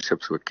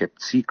relationships were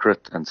kept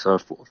secret and so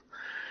forth.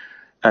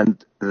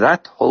 And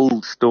that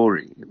whole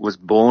story was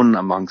born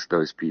amongst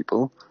those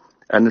people,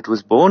 and it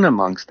was born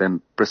amongst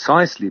them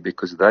precisely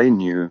because they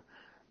knew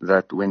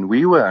that when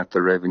we were at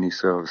the Revenue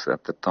Service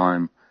at the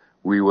time,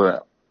 we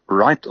were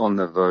right on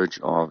the verge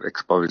of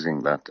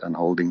exposing that and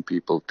holding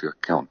people to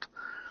account.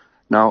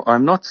 Now,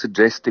 I'm not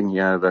suggesting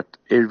here that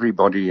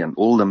everybody and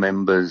all the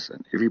members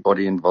and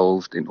everybody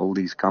involved in all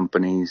these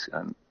companies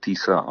and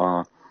TISA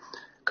are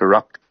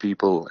corrupt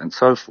people and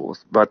so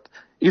forth, but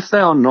if they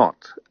are not,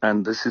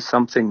 and this is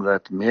something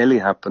that merely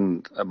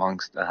happened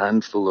amongst a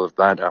handful of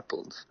bad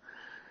apples,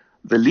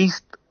 the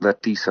least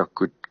that TISA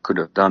could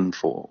have done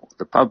for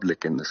the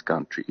public in this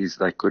country is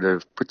they could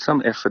have put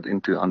some effort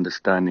into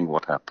understanding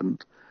what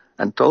happened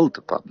and told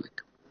the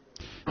public.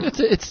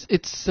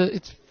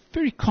 It's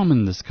very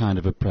common, this kind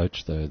of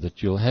approach, though,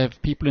 that you'll have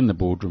people in the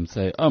boardroom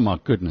say, "Oh my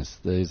goodness,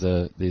 there's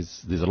a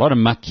lot of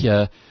muck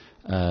here.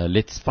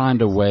 Let's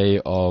find a way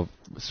of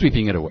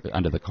sweeping it away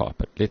under the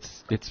carpet.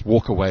 Let's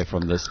walk away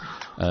from this."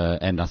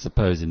 And I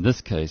suppose in this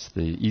case,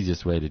 the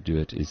easiest way to do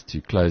it is to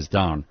close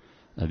down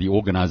the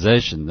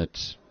organization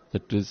that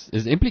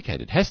is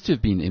implicated, has to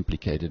have been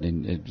implicated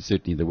in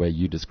certainly the way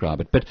you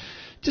describe it. But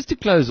just to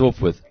close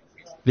off with,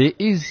 there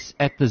is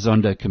at the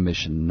Zondo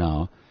Commission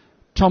now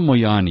Tom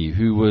Moyane,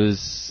 who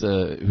was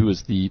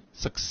the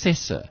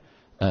successor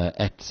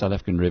at South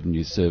African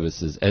Revenue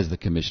Services as the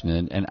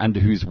Commissioner, and under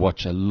whose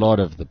watch a lot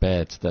of the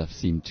bad stuff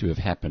seemed to have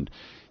happened.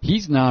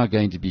 He's now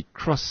going to be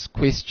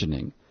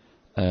cross-questioning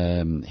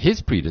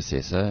his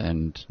predecessor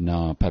and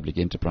now Public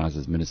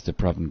Enterprises Minister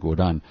Pravin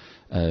Gordhan.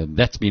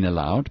 That's been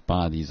allowed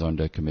by the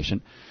Zondo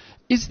Commission.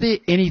 Is there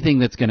anything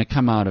that's going to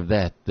come out of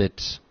that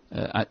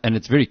and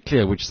it's very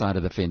clear which side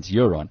of the fence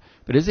you're on,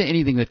 but is there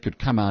anything that could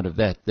come out of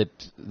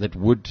that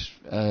would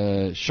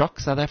shock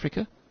South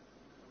Africa?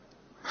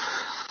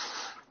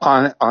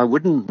 I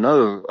wouldn't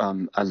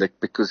know, Alec,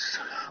 because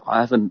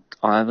I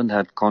haven't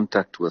had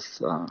contact with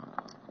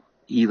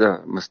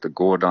either Mr.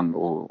 Gordhan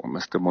or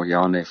Mr.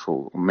 Moyane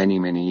for many,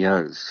 many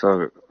years.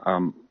 So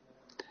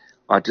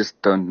I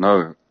just don't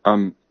know.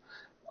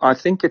 I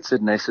think it's a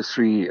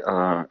necessary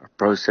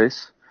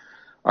process.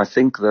 I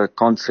think the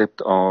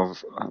concept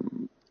of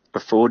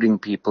affording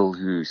people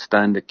who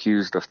stand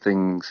accused of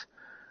things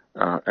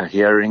a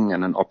hearing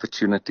and an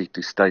opportunity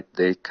to state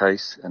their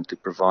case and to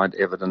provide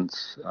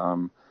evidence,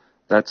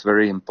 that's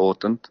very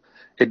important.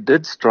 It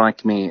did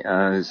strike me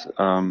as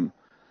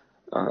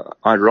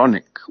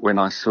ironic when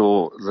I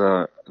saw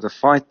the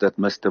fight that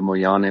Mr.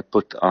 Moyane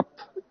put up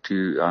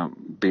to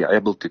be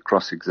able to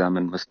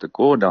cross-examine Mr.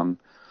 Gordhan,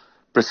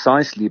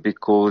 precisely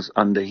because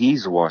under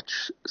his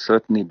watch,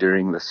 certainly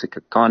during the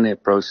Sikakane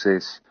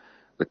process,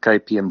 the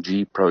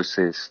KPMG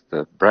process,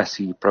 the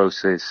Brassey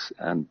process,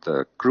 and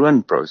the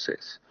Kruin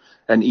process.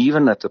 And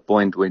even at the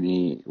point when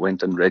he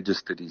went and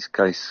registered his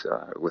case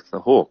with the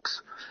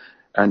Hawks,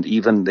 and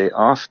even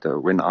thereafter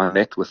when I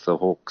met with the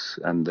Hawks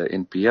and the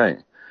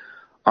NPA,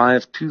 I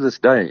have to this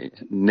day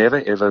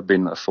never ever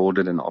been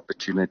afforded an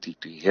opportunity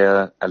to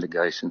hear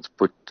allegations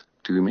put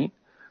to me,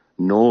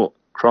 nor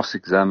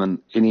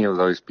cross-examine any of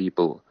those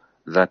people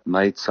that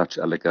made such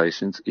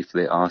allegations, if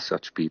there are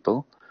such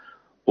people,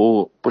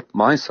 or put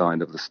my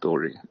side of the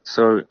story.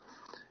 So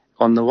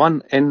on the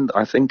one end,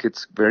 I think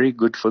it's very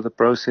good for the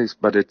process,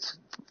 but it's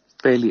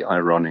fairly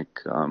ironic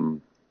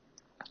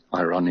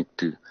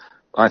too.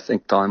 I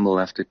think time will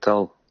have to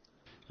tell.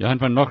 Johan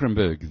van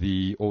Nokrenburg,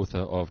 the author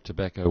of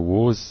Tobacco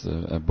Wars,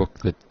 a book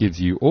that gives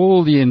you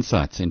all the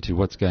insights into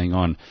what's going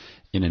on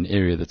in an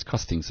area that's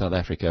costing South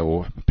Africa,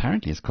 or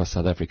apparently has cost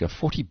South Africa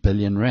 40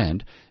 billion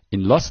rand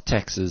in lost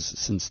taxes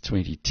since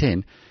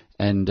 2010.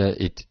 And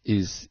it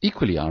is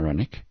equally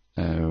ironic,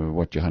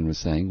 what Johan was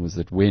saying, was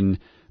that when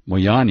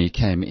Moyane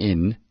came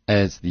in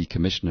as the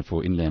Commissioner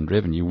for Inland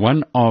Revenue,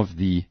 one of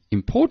the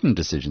important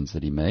decisions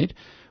that he made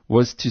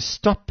was to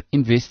stop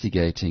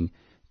investigating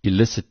the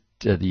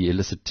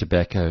illicit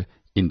tobacco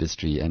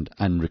industry and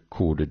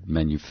unrecorded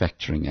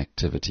manufacturing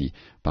activity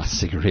by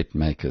cigarette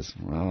makers.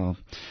 Well,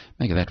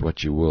 make of that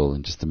what you will.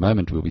 In just a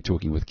moment, we'll be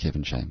talking with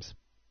Kevin Shames.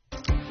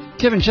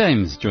 Kevin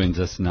Shames joins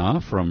us now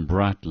from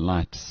Bright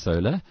Light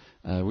Solar.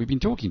 We've been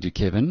talking to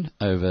Kevin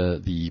over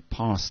the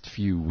past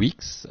few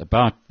weeks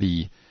about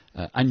the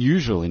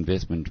unusual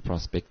investment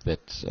prospect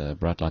that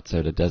Bright Light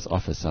Solar does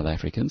offer South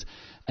Africans.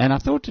 And I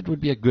thought it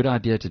would be a good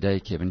idea today,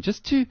 Kevin,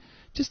 just to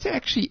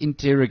actually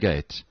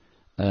interrogate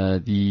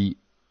the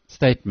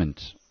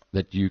statement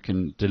that you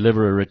can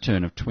deliver a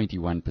return of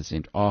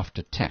 21%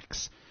 after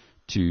tax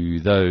to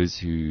those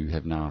who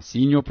have now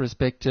seen your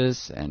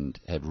prospectus and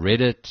have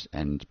read it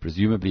and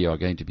presumably are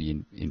going to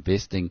be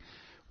investing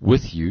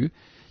with you.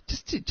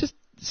 Just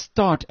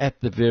start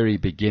at the very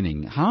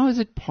beginning. How is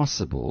it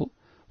possible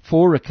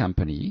for a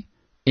company,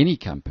 any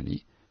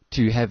company,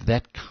 to have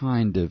that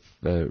kind of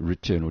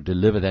return or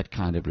deliver that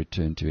kind of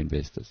return to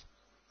investors?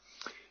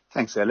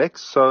 Thanks,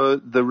 Alex. So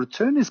the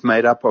return is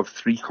made up of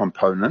three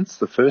components.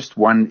 The first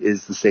one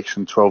is the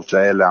Section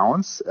 12J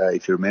allowance.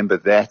 If you remember,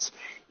 that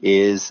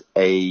is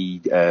a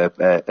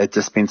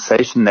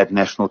dispensation that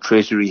National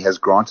Treasury has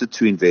granted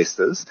to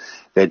investors,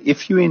 that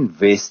if you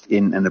invest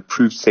in an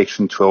approved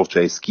Section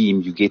 12J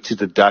scheme, you get to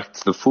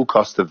deduct the full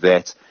cost of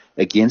that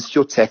against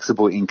your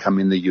taxable income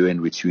in the year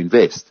in which you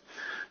invest.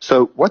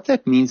 So what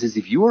that means is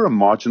if you are a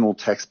marginal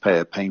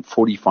taxpayer paying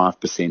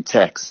 45%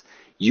 tax,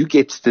 you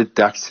get to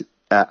deduct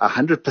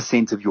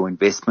 100% of your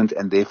investment,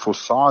 and therefore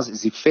SARS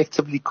is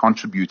effectively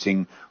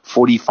contributing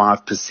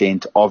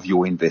 45% of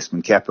your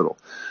investment capital.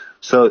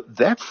 So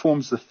that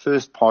forms the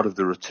first part of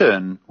the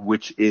return,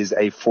 which is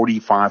a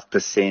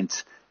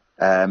 45%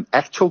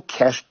 actual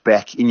cash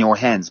back in your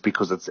hands,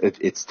 because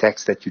it's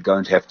tax that you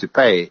don't have to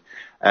pay,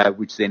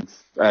 which then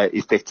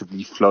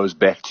effectively flows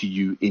back to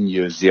you in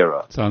year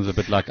zero. Sounds a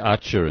bit like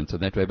insurance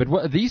in that way.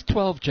 But these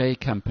 12J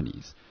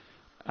companies,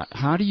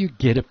 how do you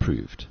get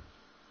approved?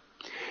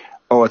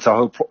 Oh, it's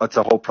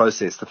a whole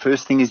process. The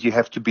first thing is you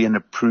have to be an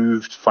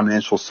approved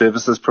financial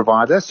services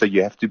provider. So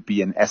you have to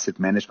be an asset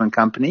management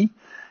company,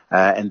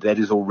 and that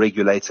is all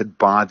regulated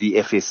by the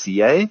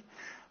FSCA.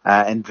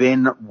 And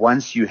then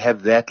once you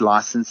have that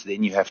license,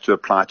 then you have to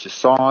apply to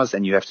SARS,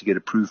 and you have to get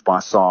approved by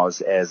SARS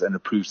as an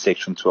approved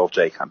Section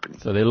 12J company.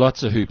 So there are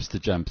lots of hoops to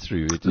jump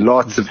through.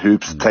 Lots of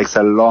hoops. It takes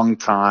a long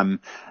time.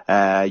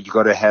 You've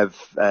got to have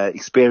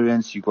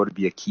experience. You've got to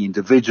be a key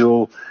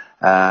individual.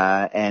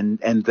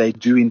 And they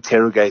do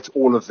interrogate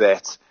all of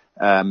that,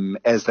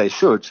 as they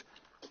should,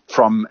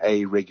 from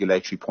a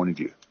regulatory point of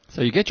view.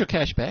 So you get your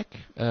cash back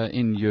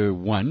in year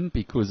one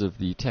because of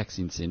the tax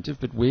incentive,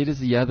 but where does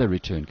the other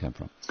return come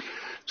from?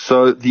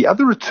 So the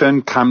other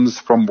return comes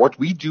from what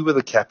we do with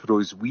the capital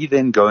is we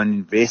then go and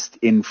invest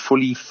in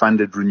fully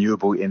funded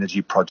renewable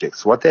energy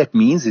projects. What that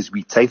means is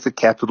we take the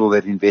capital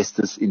that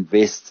investors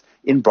invest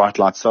in Bright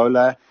Light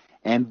Solar,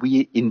 and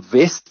we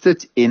invest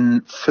it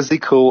in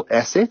physical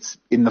assets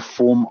in the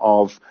form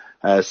of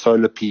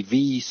solar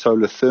PV,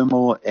 solar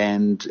thermal,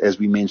 and, as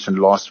we mentioned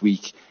last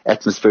week,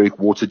 atmospheric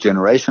water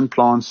generation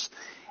plants.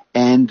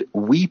 And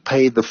we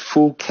pay the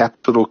full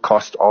capital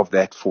cost of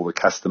that for the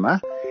customer.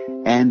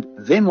 And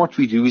then what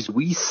we do is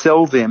we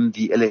sell them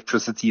the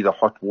electricity, the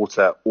hot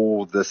water,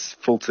 or this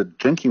filtered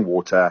drinking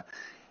water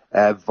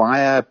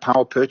via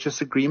power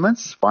purchase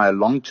agreements, via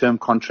long-term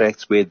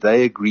contracts where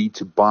they agree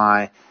to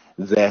buy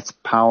that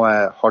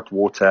power, hot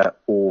water,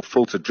 or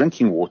filtered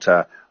drinking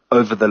water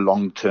over the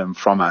long term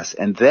from us.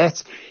 And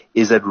that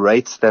is at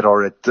rates that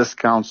are at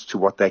discounts to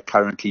what they're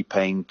currently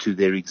paying to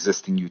their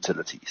existing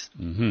utilities.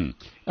 Mm-hmm.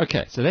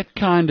 Okay, so that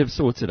kind of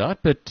sorts it out,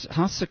 but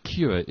how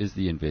secure is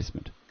the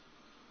investment?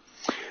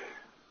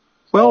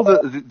 Well,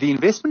 the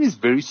investment is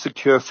very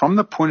secure from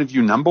the point of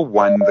view, number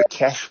one, the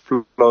cash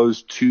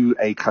flows to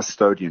a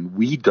custodian.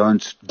 We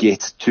don't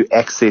get to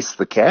access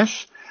the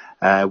cash.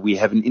 We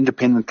have an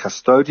independent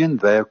custodian.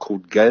 They are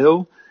called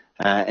Gale.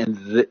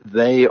 and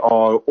they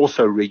are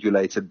also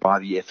regulated by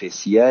the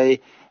FSCA,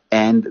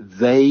 and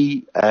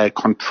they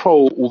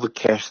control all the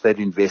cash that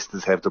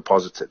investors have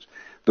deposited.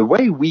 The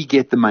way we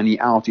get the money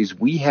out is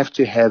we have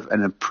to have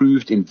an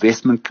approved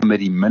investment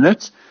committee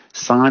minute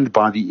signed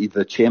by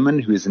the chairman,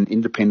 who is an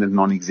independent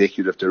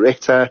non-executive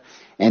director,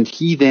 and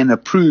he then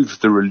approves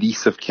the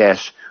release of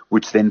cash,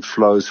 which then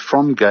flows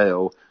from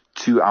Gale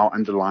to our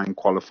underlying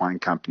qualifying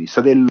company.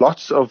 So there are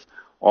lots of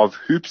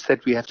hoops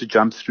that we have to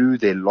jump through.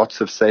 There are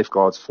lots of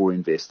safeguards for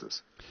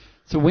investors.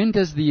 So when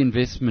does the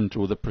investment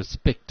or the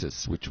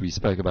prospectus, which we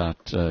spoke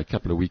about a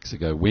couple of weeks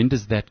ago, when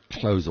does that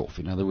close off?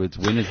 In other words,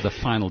 when is the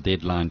final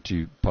deadline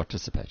to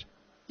participate?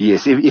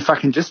 Yes, if I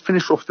can just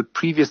finish off the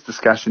previous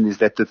discussion, is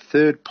that the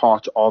third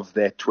part of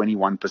that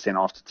 21%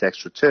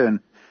 after-tax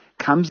return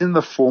comes in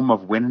the form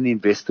of when an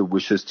investor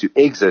wishes to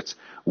exit,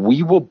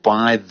 we will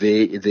buy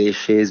their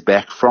shares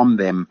back from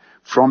them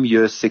from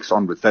year 6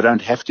 onwards. They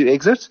don't have to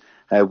exit.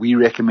 We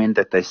recommend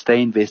that they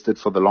stay invested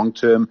for the long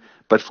term,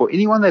 but for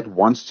anyone that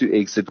wants to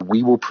exit,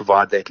 we will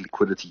provide that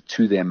liquidity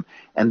to them.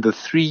 And those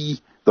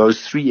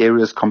three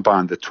areas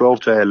combined, the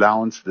 12-day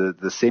allowance,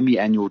 the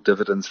semi-annual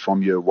dividends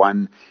from year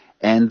 1,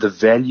 and the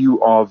value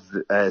of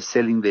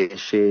selling their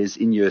shares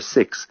in year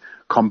 6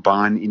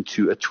 combine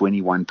into a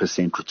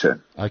 21%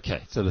 return.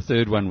 Okay, so the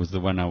third one was the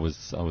one I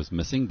was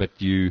missing, but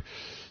you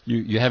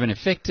have an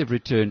effective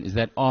return. Is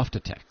that after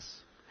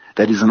tax?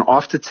 That is an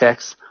after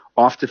tax,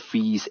 after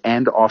fees,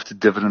 and after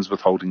dividends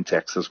withholding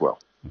tax as well.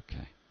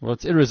 Okay. Well,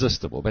 it's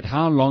irresistible, but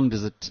how long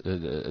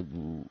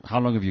how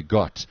long have you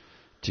got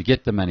to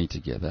get the money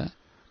together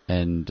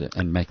and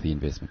make the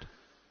investment?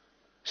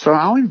 So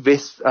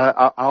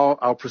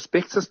our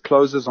prospectus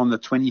closes on the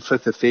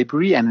 25th of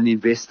February, and an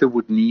investor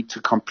would need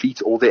to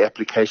complete all their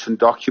application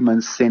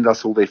documents, send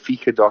us all their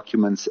FICA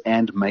documents,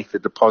 and make the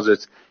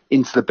deposit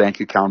into the bank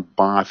account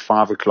by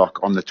 5 o'clock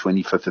on the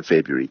 25th of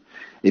February.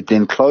 It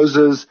then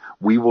closes.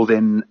 We will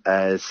then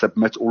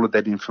submit all of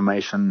that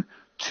information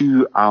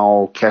to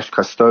our cash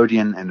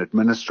custodian and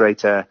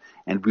administrator,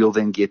 and we'll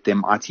then get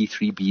them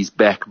IT3Bs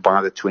back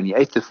by the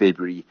 28th of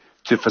February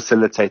to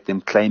facilitate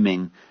them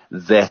claiming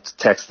that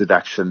tax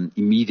deduction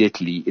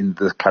immediately in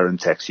the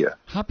current tax year.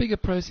 How big a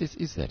process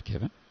is that,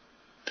 Kevin?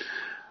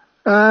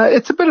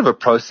 It's a bit of a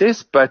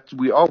process, but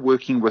we are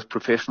working with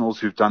professionals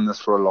who've done this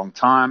for a long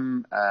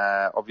time.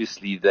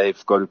 Obviously,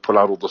 they've got to pull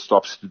out all the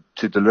stops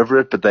to deliver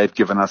it, but they've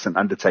given us an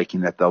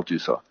undertaking that they'll do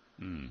so.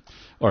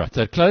 All right,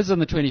 so it closes on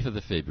the 25th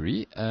of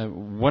February.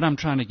 What I'm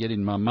trying to get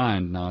in my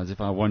mind now is if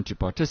I want to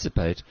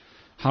participate,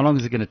 how long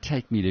is it going to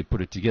take me to put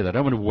it together? I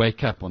don't want to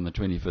wake up on the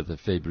 25th of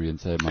February and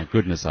say, my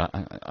goodness,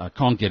 I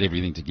can't get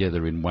everything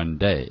together in one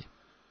day.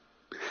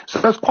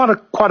 So that's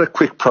quite a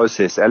quick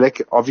process,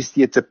 Alec.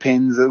 Obviously, it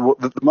depends.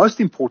 The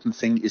most important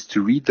thing is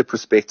to read the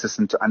prospectus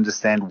and to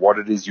understand what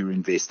it is you're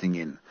investing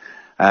in.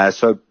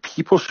 So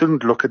people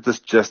shouldn't look at this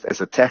just as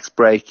a tax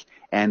break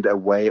and a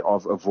way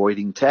of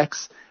avoiding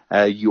tax.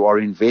 You are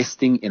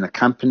investing in a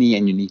company,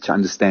 and you need to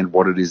understand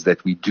what it is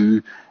that we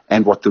do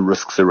and what the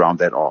risks around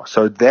that are.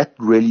 So that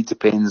really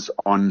depends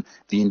on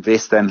the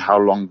investor and how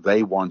long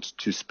they want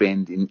to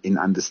spend in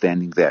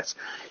understanding that.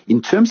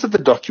 In terms of the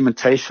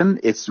documentation,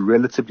 it's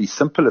relatively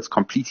simple. It's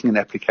completing an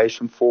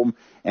application form,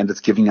 and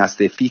it's giving us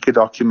their FICA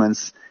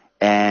documents,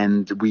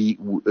 and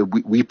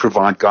we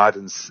provide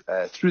guidance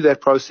through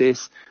that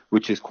process,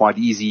 which is quite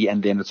easy,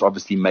 and then it's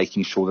obviously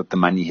making sure that the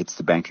money hits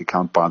the bank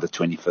account by the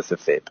 25th of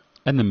Feb.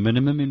 And the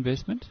minimum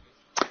investment?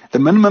 The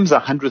minimum's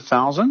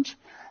 100,000.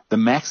 The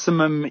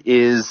maximum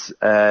is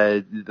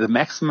the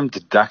maximum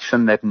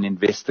deduction that an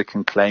investor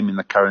can claim in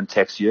the current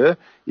tax year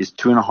is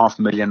 2.5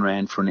 million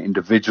rand for an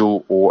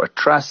individual or a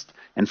trust,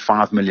 and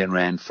 5 million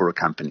rand for a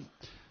company.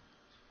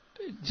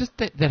 Just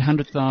that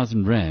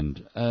 100,000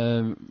 rand. I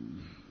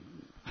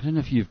don't know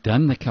if you've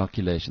done the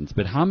calculations,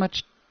 but how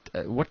much?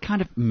 What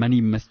kind of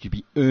money must you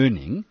be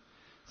earning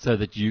so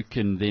that you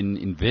can then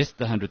invest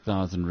the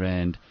 100,000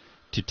 rand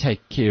to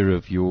take care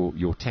of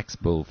your tax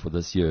bill for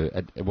this year?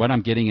 What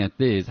I'm getting at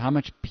there is how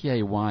much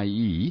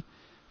PAYE,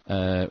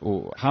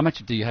 or how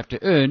much do you have to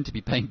earn to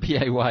be paying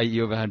PAYE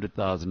of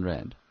 100,000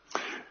 rand?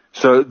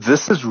 So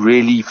this is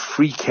really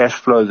free cash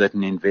flow that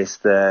an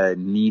investor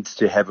needs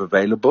to have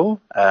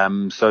available.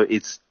 So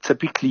it's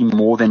typically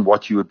more than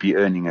what you would be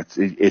earning.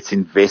 It's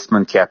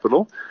investment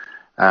capital.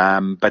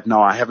 But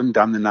no, I haven't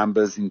done the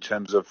numbers in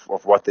terms of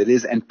what that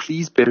is. And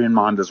please bear in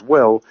mind as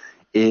well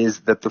is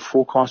that the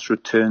forecast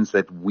returns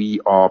that we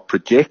are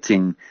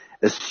projecting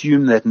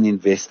assume that an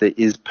investor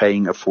is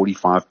paying a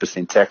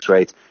 45% tax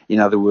rate.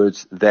 In other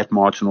words, that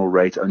marginal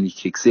rate only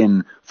kicks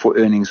in for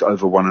earnings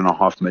over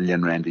 1.5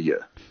 million rand a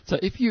year. So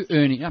if you're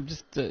earning, I'm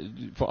just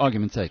for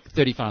argument's sake,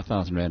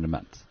 35,000 rand a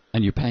month,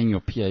 and you're paying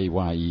your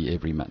PAYE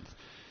every month,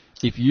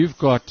 if you've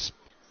got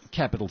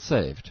capital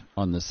saved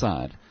on the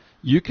side,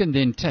 you can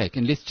then take,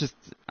 and let's just,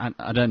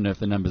 I don't know if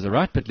the numbers are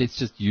right, but let's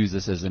just use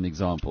this as an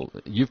example.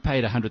 You've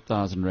paid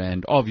 100,000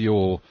 rand of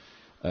your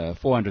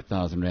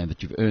 400,000 rand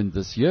that you've earned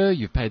this year.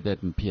 You've paid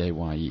that in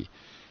PAYE.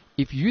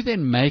 If you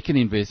then make an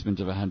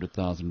investment of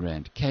 100,000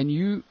 rand, can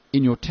you,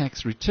 in your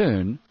tax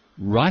return,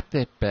 write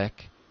that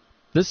back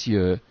this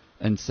year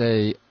and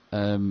say,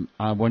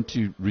 I want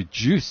to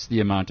reduce the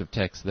amount of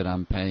tax that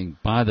I'm paying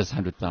by this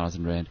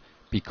 100,000 rand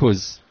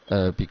because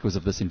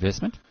of this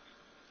investment?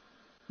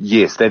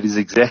 Yes, that is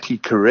exactly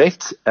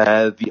correct.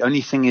 The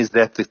only thing is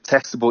that the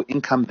taxable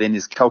income then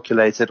is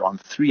calculated on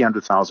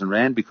 300,000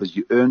 rand because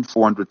you earn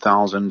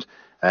 400,000,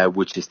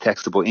 which is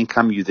taxable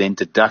income. You then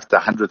deduct the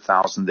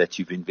 100,000 that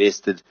you've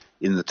invested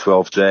in the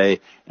 12J,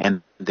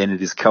 and then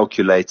it is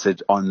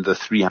calculated on the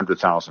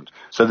 300,000.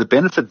 So the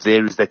benefit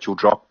there is that you'll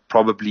drop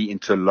probably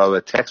into a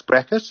lower tax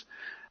bracket.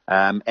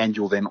 And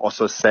you'll then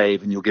also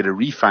save, and you'll get a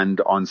refund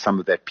on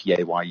some of that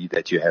PAYE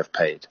that you have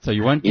paid. So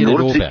you won't get it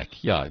all back,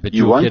 but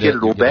you won't get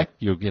it all back.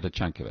 You'll get a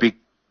chunk of it.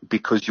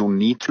 Because you'll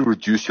need to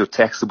reduce your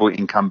taxable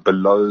income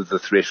below the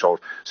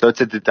threshold. So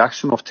it's a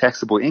deduction of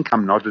taxable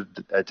income, not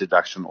a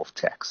deduction of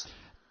tax.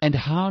 And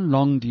how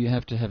long do you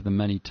have to have the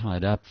money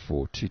tied up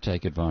for to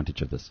take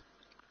advantage of this?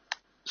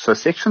 So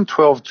Section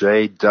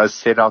 12J does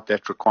set out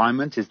that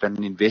requirement, is that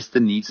an investor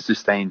needs to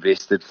stay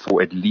invested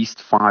for at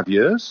least 5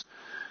 years.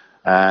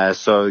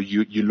 So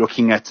you're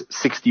looking at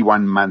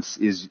 61 months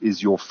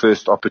is your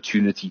first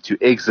opportunity to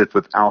exit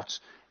without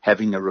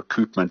having a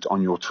recoupment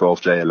on your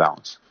 12J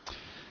allowance.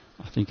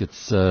 I think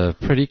it's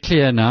pretty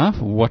clear now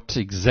what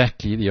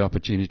exactly the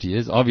opportunity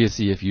is.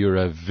 Obviously, if you're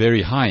a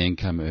very high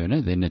income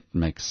earner, then it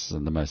makes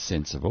the most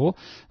sense of all.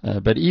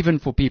 But even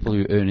for people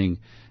who are earning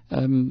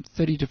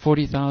 30 to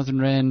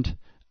 40,000 rand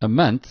a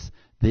month,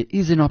 there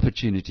is an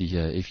opportunity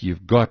here if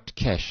you've got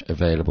cash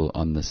available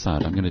on the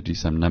side. I'm going to do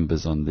some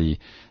numbers on the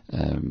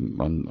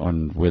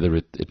on whether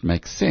it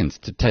makes sense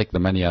to take the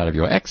money out of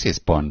your access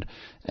bond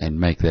and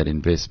make that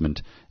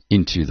investment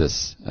into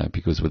this,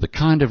 because with the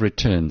kind of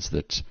returns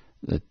that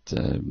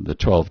the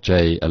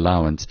 12J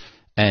allowance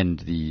and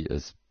the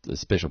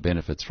special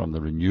benefits from the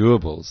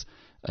renewables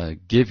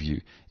give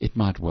you, it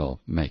might well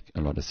make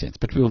a lot of sense.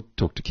 But we'll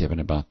talk to Kevin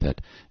about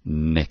that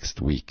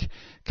next week.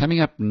 Coming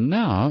up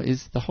now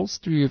is the whole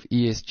story of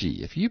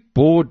ESG. If you're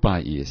bored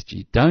by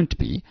ESG, don't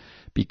be,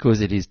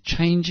 because it is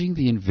changing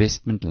the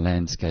investment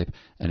landscape,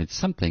 and it's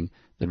something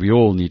that we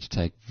all need to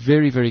take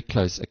very, very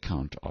close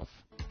account of.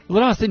 Well,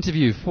 the last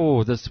interview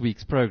for this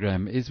week's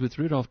program is with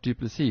Rudolph du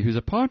Plessis, who's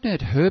a partner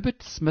at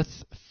Herbert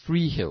Smith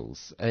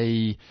Freehills,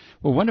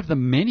 one of the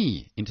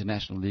many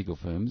international legal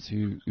firms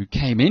who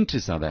came into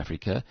South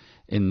Africa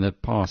in the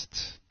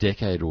past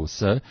decade or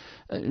so.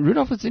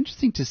 Rudolph, it's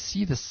interesting to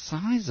see the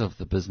size of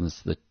the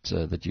business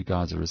that you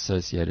guys are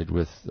associated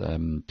with.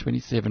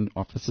 27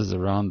 offices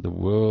around the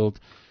world,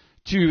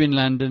 2 in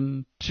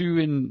London,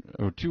 2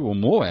 or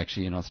more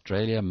actually in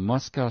Australia,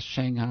 Moscow,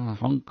 Shanghai,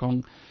 Hong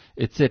Kong,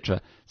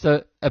 etc.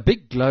 So a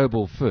big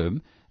global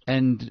firm,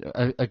 and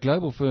a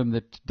global firm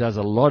that does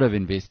a lot of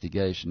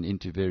investigation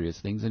into various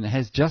things, and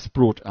has just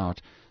brought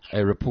out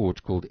a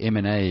report called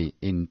M&A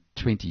in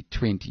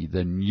 2020,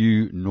 the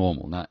new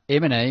normal. Now,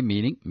 M&A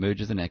meaning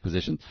mergers and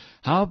acquisitions.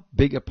 How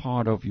big a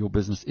part of your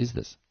business is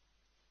this?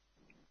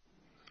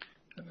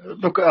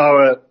 Look,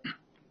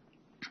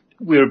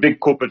 we're a big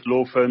corporate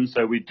law firm,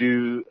 so we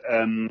do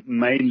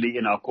mainly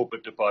in our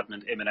corporate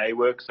department M&A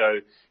work.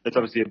 So that's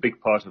obviously a big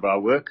part of our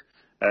work.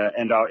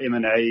 And our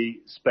M&A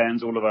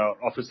spans all of our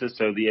offices.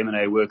 So the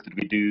M&A work that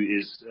we do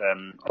is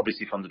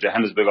obviously from the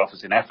Johannesburg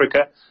office in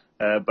Africa.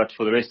 But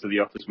for the rest of the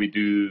office, we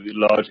do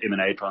large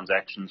M&A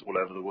transactions all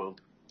over the world.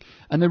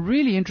 And the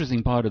really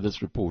interesting part of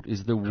this report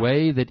is the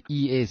way that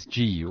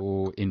ESG,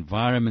 or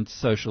environment,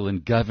 social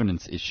and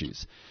governance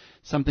issues,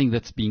 something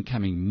that's been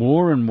coming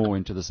more and more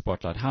into the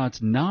spotlight, how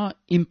it's now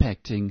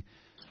impacting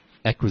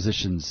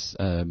acquisitions,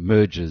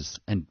 mergers,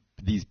 and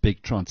these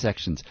big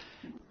transactions.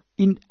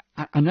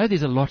 I know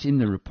there's a lot in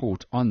the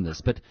report on this,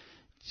 but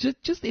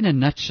just in a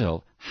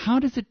nutshell, how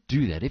does it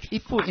do that?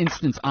 If, for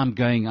instance, I'm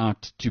going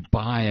out to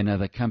buy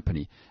another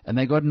company and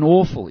they got an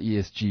awful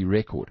ESG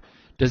record,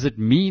 does it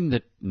mean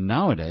that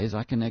nowadays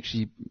I can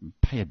actually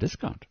pay a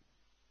discount?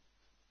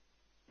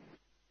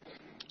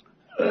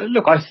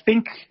 Look, I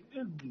think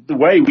the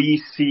way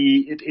we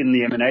see it in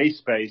the M&A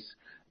space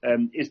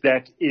is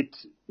that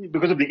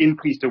because of the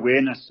increased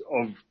awareness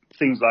of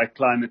things like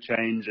climate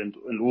change and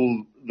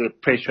all the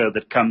pressure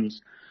that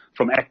comes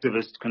from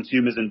activists,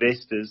 consumers,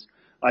 investors,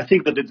 I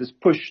think that it has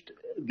pushed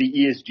the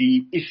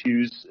ESG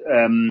issues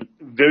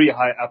very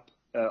high up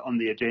on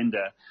the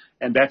agenda.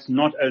 And that's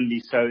not only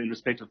so in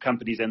respect of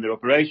companies and their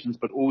operations,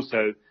 but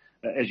also,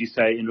 as you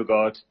say, in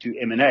regard to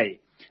M&A.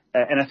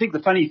 And I think the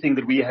funny thing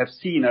that we have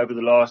seen over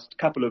the last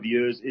couple of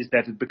years is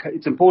that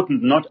it's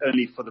important not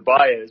only for the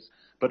buyers,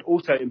 but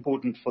also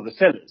important for the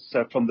sellers.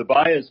 So from the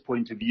buyer's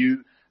point of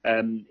view,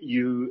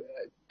 you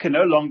can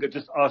no longer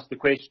just ask the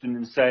question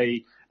and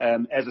say,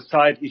 as a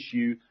side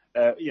issue,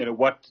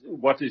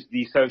 what is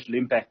the social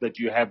impact that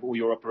you have, or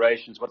your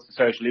operations? What's the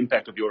social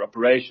impact of your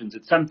operations?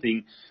 It's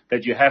something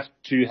that you have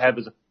to have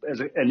as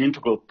an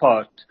integral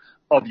part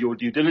of your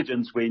due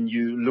diligence when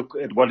you look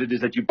at what it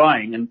is that you're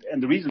buying.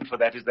 And the reason for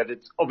that is that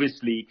it's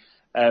obviously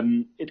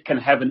it can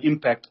have an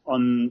impact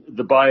on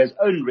the buyer's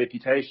own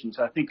reputation.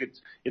 So I think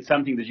it's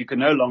something that you can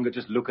no longer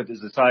just look at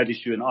as a side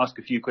issue and ask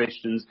a few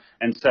questions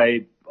and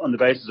say, on the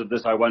basis of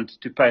this, I want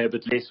to pay a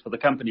bit less for the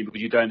company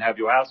because you don't have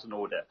your house in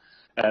order.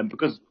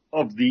 Because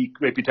of the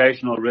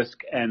reputational risk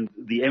and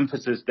the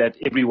emphasis that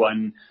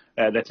everyone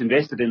that's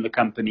invested in the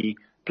company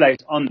place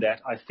on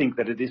that, I think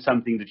that it is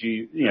something that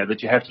you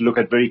have to look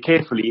at very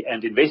carefully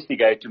and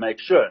investigate to make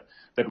sure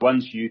that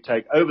once you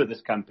take over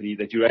this company,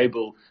 that you're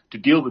able to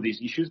deal with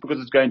these issues, because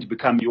it's going to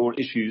become your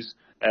issues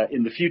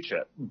in the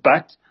future.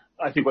 But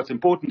I think what's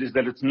important is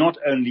that it's not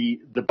only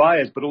the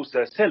buyers, but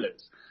also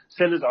sellers.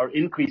 Sellers are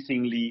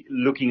increasingly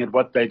looking at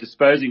what they're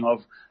disposing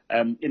of.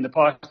 In the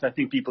past, I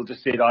think people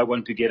just said, I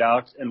want to get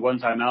out, and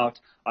once I'm out,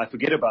 I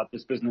forget about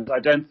this business.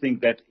 I don't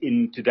think that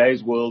in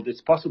today's world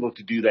it's possible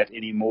to do that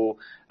anymore.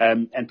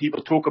 And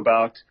people talk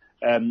about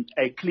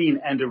a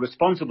clean and a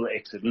responsible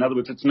exit. In other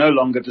words, it's no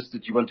longer just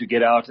that you want to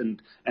get out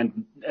and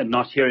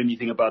not hear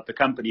anything about the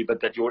company,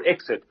 but that your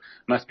exit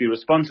must be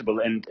responsible.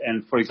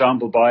 And for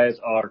example, buyers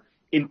are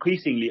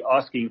increasingly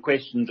asking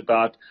questions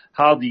about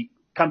how the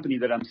company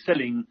that I'm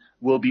selling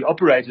will be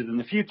operated in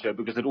the future,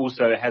 because it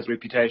also has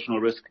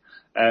reputational risk,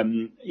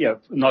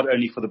 not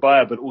only for the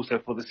buyer, but also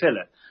for the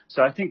seller.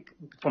 So I think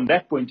from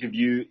that point of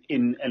view,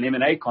 in an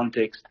M&A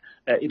context,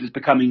 it is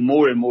becoming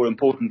more and more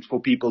important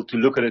for people to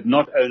look at it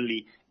not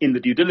only in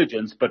the due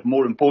diligence, but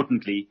more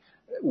importantly,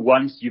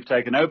 once you've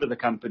taken over the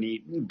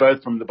company,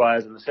 both from the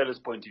buyers and the seller's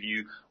point of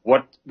view,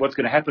 what's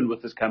going to happen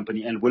with this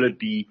company, and will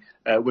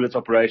its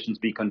operations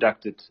be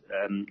conducted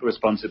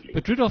responsibly?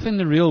 But Rudolph, in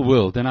the real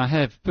world, and I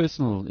have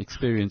personal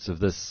experience of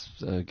this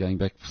going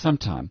back some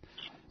time,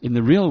 in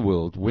the real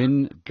world,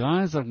 when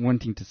guys are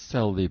wanting to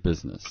sell their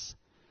business,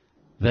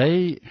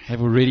 they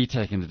have already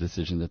taken the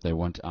decision that they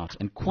want out,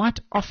 and quite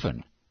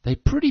often they're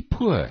pretty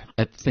poor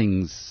at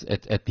things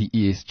at the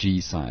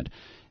ESG side.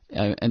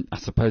 And I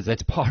suppose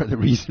that's part of the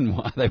reason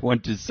why they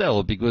want to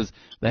sell, because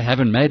they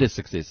haven't made a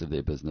success of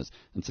their business.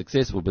 And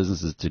successful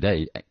businesses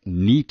today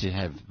need to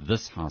have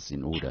this house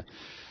in order.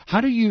 How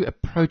do you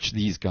approach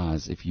these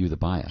guys if you're the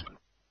buyer?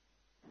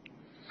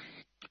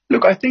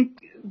 Look, I think,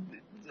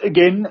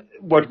 again,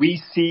 what we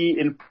see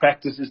in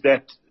practice is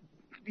that,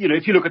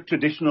 if you look at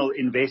traditional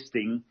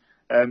investing,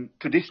 there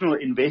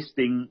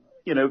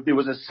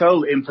was a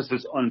sole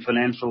emphasis on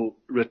financial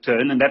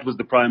return, and that was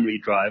the primary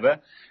driver,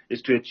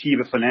 is to achieve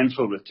a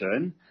financial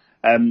return.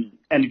 And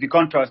if you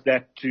contrast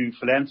that to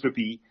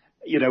philanthropy,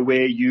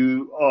 where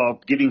you are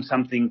giving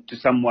something to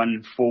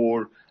someone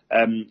for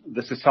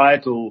the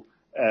societal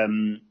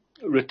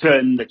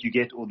return that you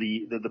get, or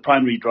the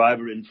primary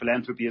driver in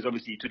philanthropy is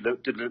obviously to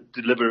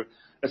deliver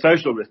a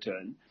social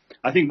return.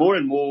 I think more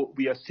and more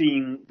we are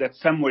seeing that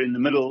somewhere in the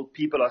middle,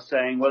 people are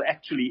saying, well,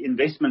 actually,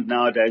 investment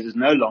nowadays is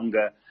no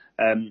longer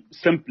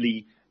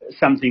simply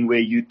something where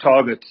you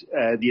target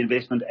the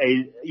investment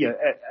aimed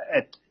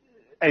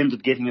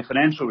at getting a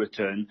financial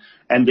return,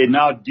 and they're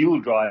now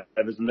dual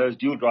drivers, and those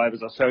dual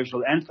drivers are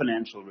social and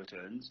financial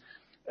returns.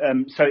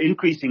 So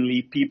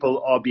increasingly,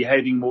 people are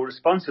behaving more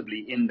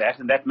responsibly in that,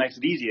 and that makes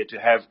it easier to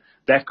have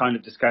that kind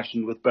of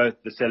discussion with both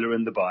the seller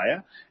and the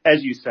buyer.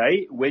 As you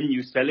say, when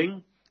you're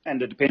selling,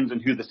 and it depends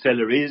on who the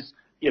seller is,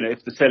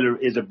 if the seller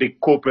is a big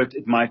corporate,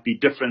 it might be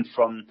different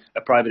from a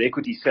private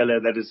equity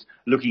seller that is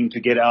looking to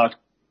get out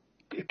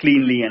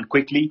cleanly and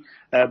quickly.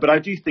 But I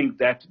do think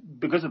that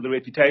because of the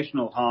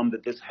reputational harm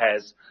that this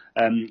has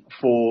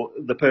for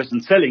the person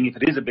selling, if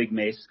it is a big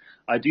mess,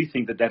 I do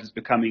think that is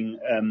becoming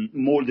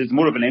there's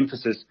more of an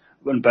emphasis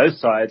on both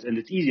sides, and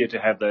it's easier to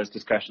have those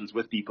discussions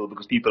with people,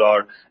 because people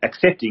are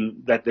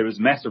accepting that there is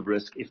massive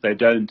risk if they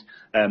don't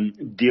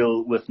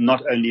deal with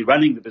not only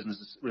running the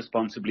business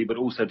responsibly, but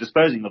also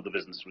disposing of the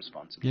business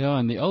responsibly. Yeah,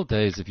 in the old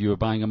days, if you were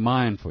buying a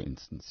mine, for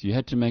instance, you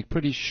had to make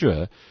pretty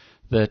sure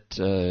that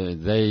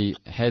they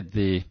had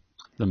the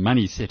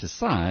money set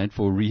aside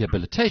for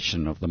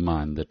rehabilitation of the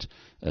mine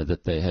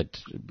that they had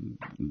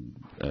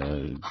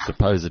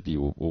supposedly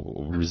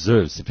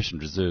or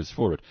sufficient reserves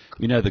for it.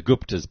 We know the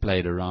Guptas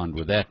played around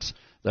with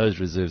those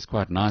reserves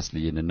quite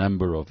nicely in a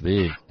number of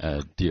their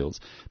deals.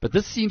 But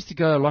this seems to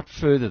go a lot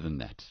further than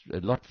that, a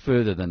lot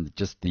further than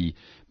just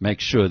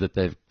make sure that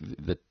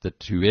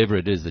that whoever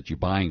it is that you're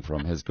buying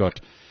from has got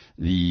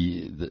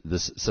the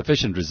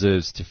sufficient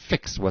reserves to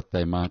fix what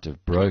they might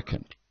have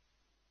broken.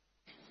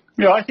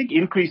 I think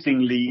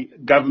increasingly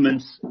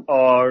governments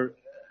are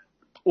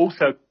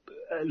also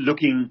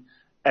looking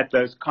at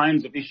those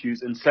kinds of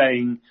issues and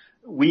saying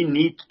we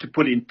need to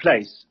put in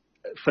place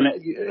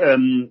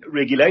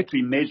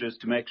regulatory measures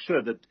to make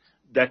sure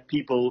that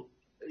people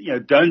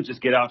don't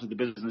just get out of the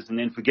business and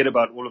then forget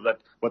about all of that,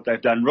 what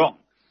they've done wrong.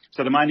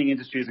 So the mining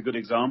industry is a good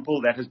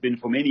example. That has been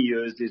for many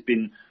years. There's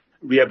been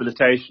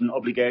rehabilitation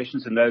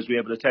obligations, and those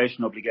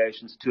rehabilitation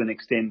obligations to an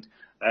extent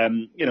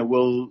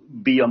will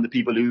be on the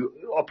people who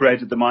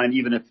operated the mine,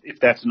 even if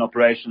that's an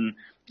operation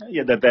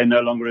that they're no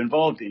longer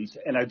involved in.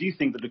 And I do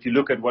think that if you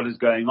look at what is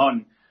going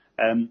on,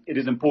 it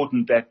is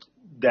important that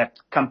that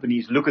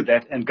companies look at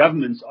that, and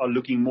governments are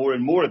looking more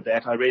and more at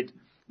that. I read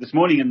this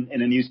morning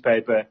in a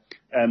newspaper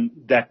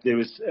that there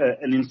was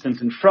an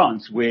instance in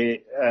France where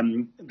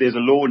there's a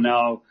law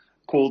now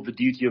called the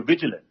duty of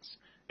vigilance.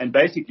 And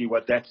basically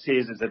what that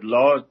says is that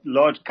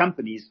large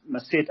companies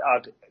must set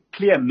out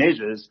clear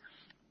measures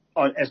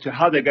as to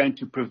how they're going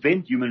to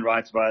prevent human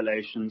rights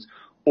violations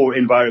or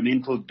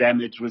environmental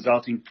damage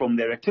resulting from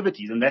their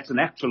activities. And that's an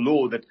actual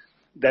law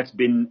that's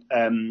been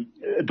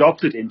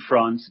adopted in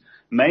France,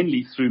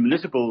 mainly through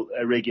municipal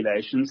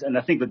regulations. And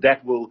I think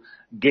that will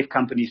get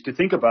companies to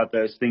think about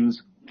those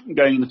things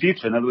going in the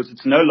future. In other words,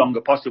 it's no longer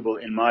possible,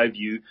 in my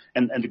view,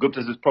 and the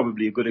Guptas is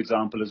probably a good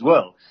example as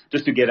well,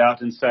 just to get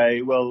out and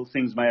say, well,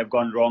 things may have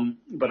gone wrong,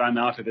 but I'm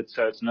out of it,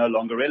 so it's no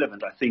longer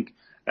relevant. I think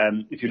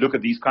if you look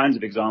at these kinds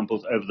of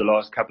examples over the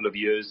last couple of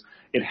years,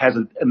 it has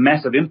a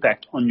massive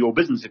impact on your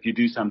business if you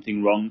do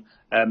something wrong,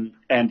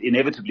 and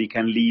inevitably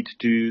can lead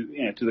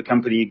to the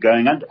company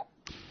going under.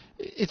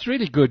 It's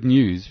really good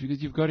news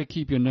because you've got to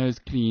keep your nose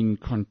clean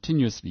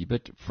continuously.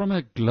 But from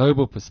a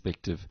global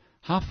perspective,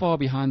 how far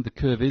behind the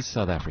curve is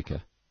South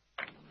Africa?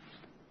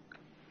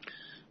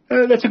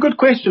 That's a good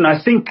question.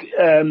 I think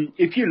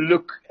if you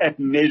look at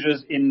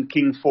measures in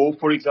King 4,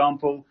 for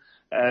example,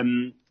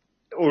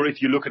 or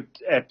if you look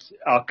at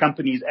our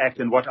Companies Act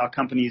and what our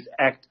Companies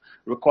Act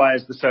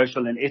requires the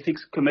Social and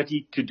Ethics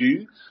Committee to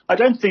do, I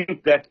don't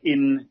think that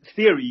in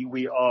theory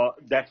we are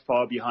that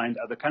far behind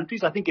other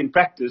countries. I think in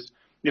practice,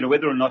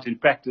 whether or not in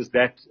practice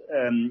that,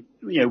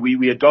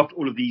 we adopt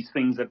all of these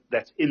things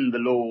that's in the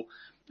law,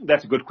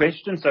 that's a good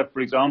question. So, for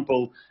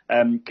example,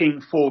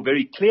 King 4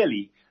 very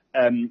clearly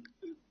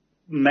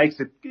makes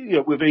it,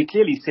 very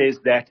clearly says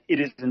that it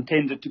is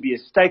intended to be a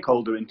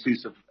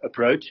stakeholder-inclusive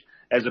approach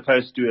as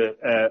opposed to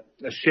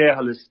a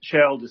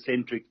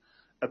shareholder-centric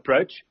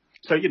approach.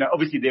 So,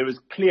 obviously there is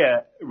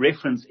clear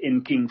reference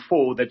in King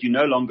 4 that you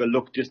no longer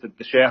look just at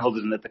the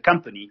shareholders and at the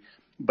company,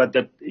 but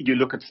that you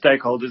look at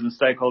stakeholders, and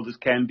stakeholders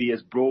can be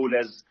as broad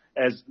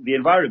as the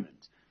environment.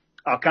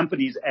 Our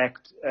Companies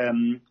Act,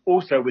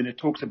 also when it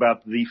talks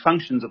about the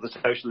functions of the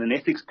Social and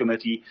Ethics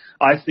Committee,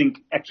 I think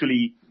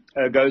actually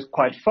goes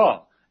quite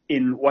far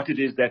in what it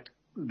is that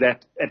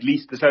at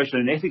least the Social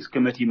and Ethics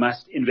Committee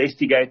must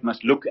investigate,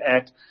 must look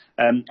at,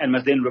 and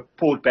must then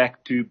report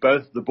back to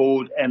both the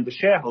board and the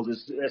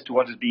shareholders as to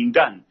what is being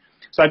done.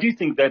 So I do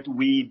think that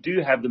we do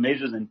have the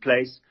measures in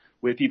place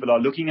where people are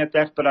looking at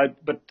that, but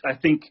I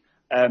think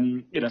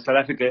South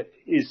Africa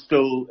is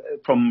still,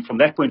 from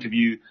that point of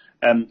view,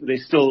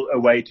 there's still a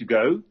way to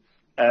go.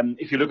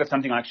 If you look at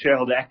something like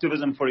shareholder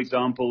activism, for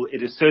example,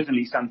 it is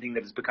certainly something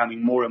that is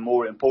becoming more and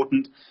more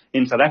important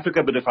in South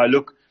Africa. But if I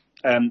look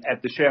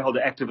at the shareholder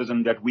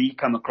activism that we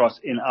come across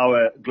in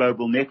our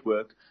global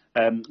network,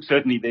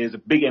 certainly there's a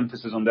big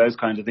emphasis on those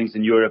kinds of things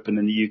in Europe and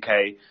in the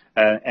UK,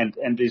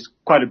 and there's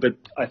quite a bit,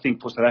 I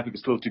think, for South Africa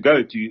still to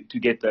go to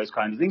get those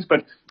kinds of things.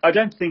 But I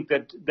don't think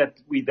that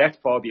we're that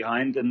far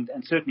behind, and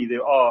certainly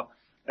there are,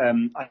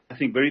 I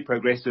think, very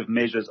progressive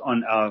measures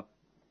on our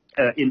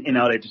in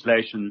our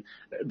legislation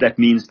that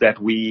means that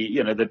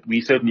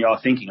we certainly are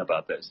thinking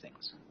about those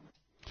things.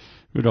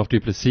 Rudolph du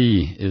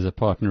Plessis is a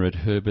partner at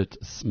Herbert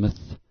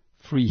Smith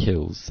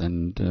Freehills,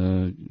 and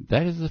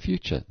that is the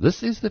future.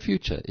 This is the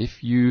future.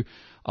 If you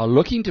are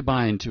looking to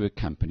buy into a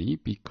company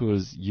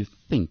because you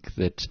think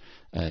that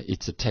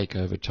it's a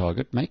takeover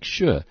target, make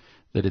sure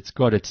that it's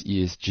got its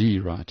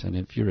ESG right. And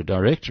if you're a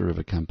director of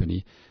a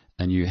company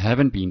and you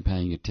haven't been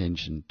paying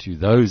attention to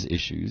those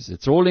issues,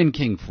 it's all in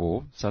King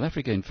 4. South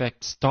Africa, in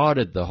fact,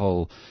 started the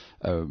whole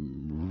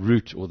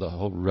route or the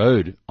whole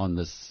road on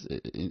this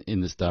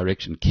in this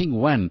direction. King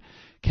 1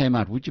 came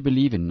out, would you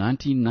believe, in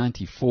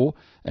 1994,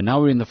 and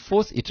now we're in the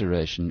fourth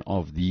iteration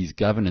of these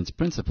governance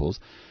principles.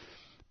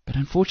 But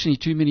unfortunately,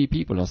 too many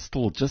people are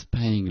still just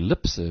paying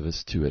lip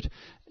service to it,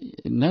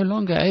 no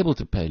longer able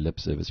to pay lip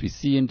service. We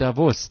see in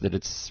Davos that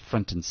it's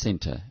front and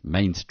center,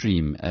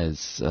 mainstream,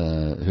 as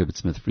Herbert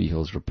Smith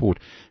Freehill's report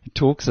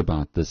talks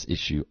about this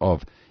issue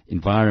of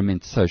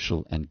environment,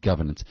 social, and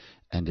governance.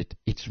 And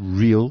it's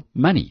real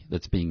money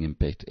that's being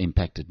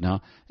impacted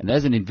now. And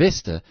as an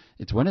investor,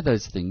 it's one of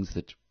those things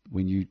that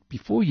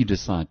before you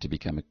decide to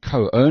become a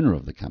co-owner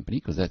of the company,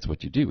 because that's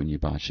what you do when you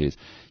buy shares,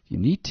 you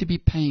need to be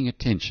paying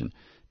attention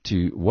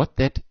to what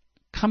that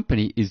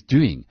company is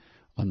doing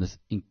on this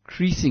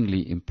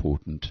increasingly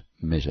important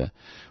measure.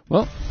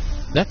 Well,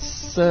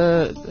 that's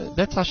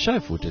our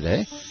show for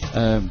today.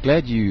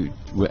 Glad you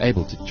were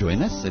able to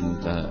join us,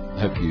 and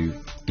hope you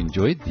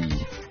enjoyed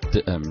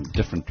the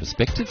different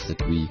perspectives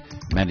that we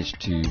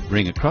managed to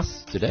bring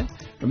across today.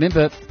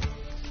 Remember,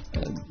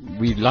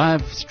 we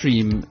live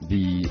stream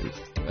the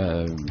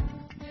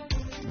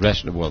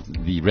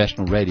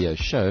Rational Radio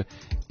show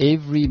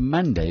every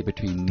Monday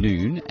between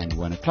noon and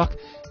 1 o'clock.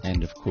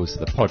 And, of course,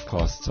 the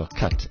podcasts are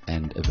cut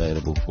and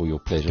available for your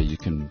pleasure. You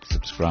can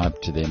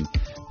subscribe to them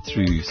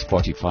through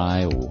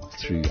Spotify or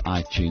through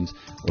iTunes,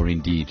 or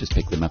indeed just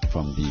pick them up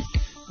from the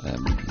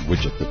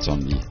widget that's on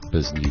the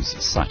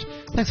BizNews site.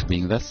 Thanks for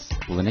being with us.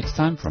 Till the next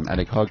time, from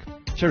Alec, Hogg,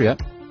 cheerio.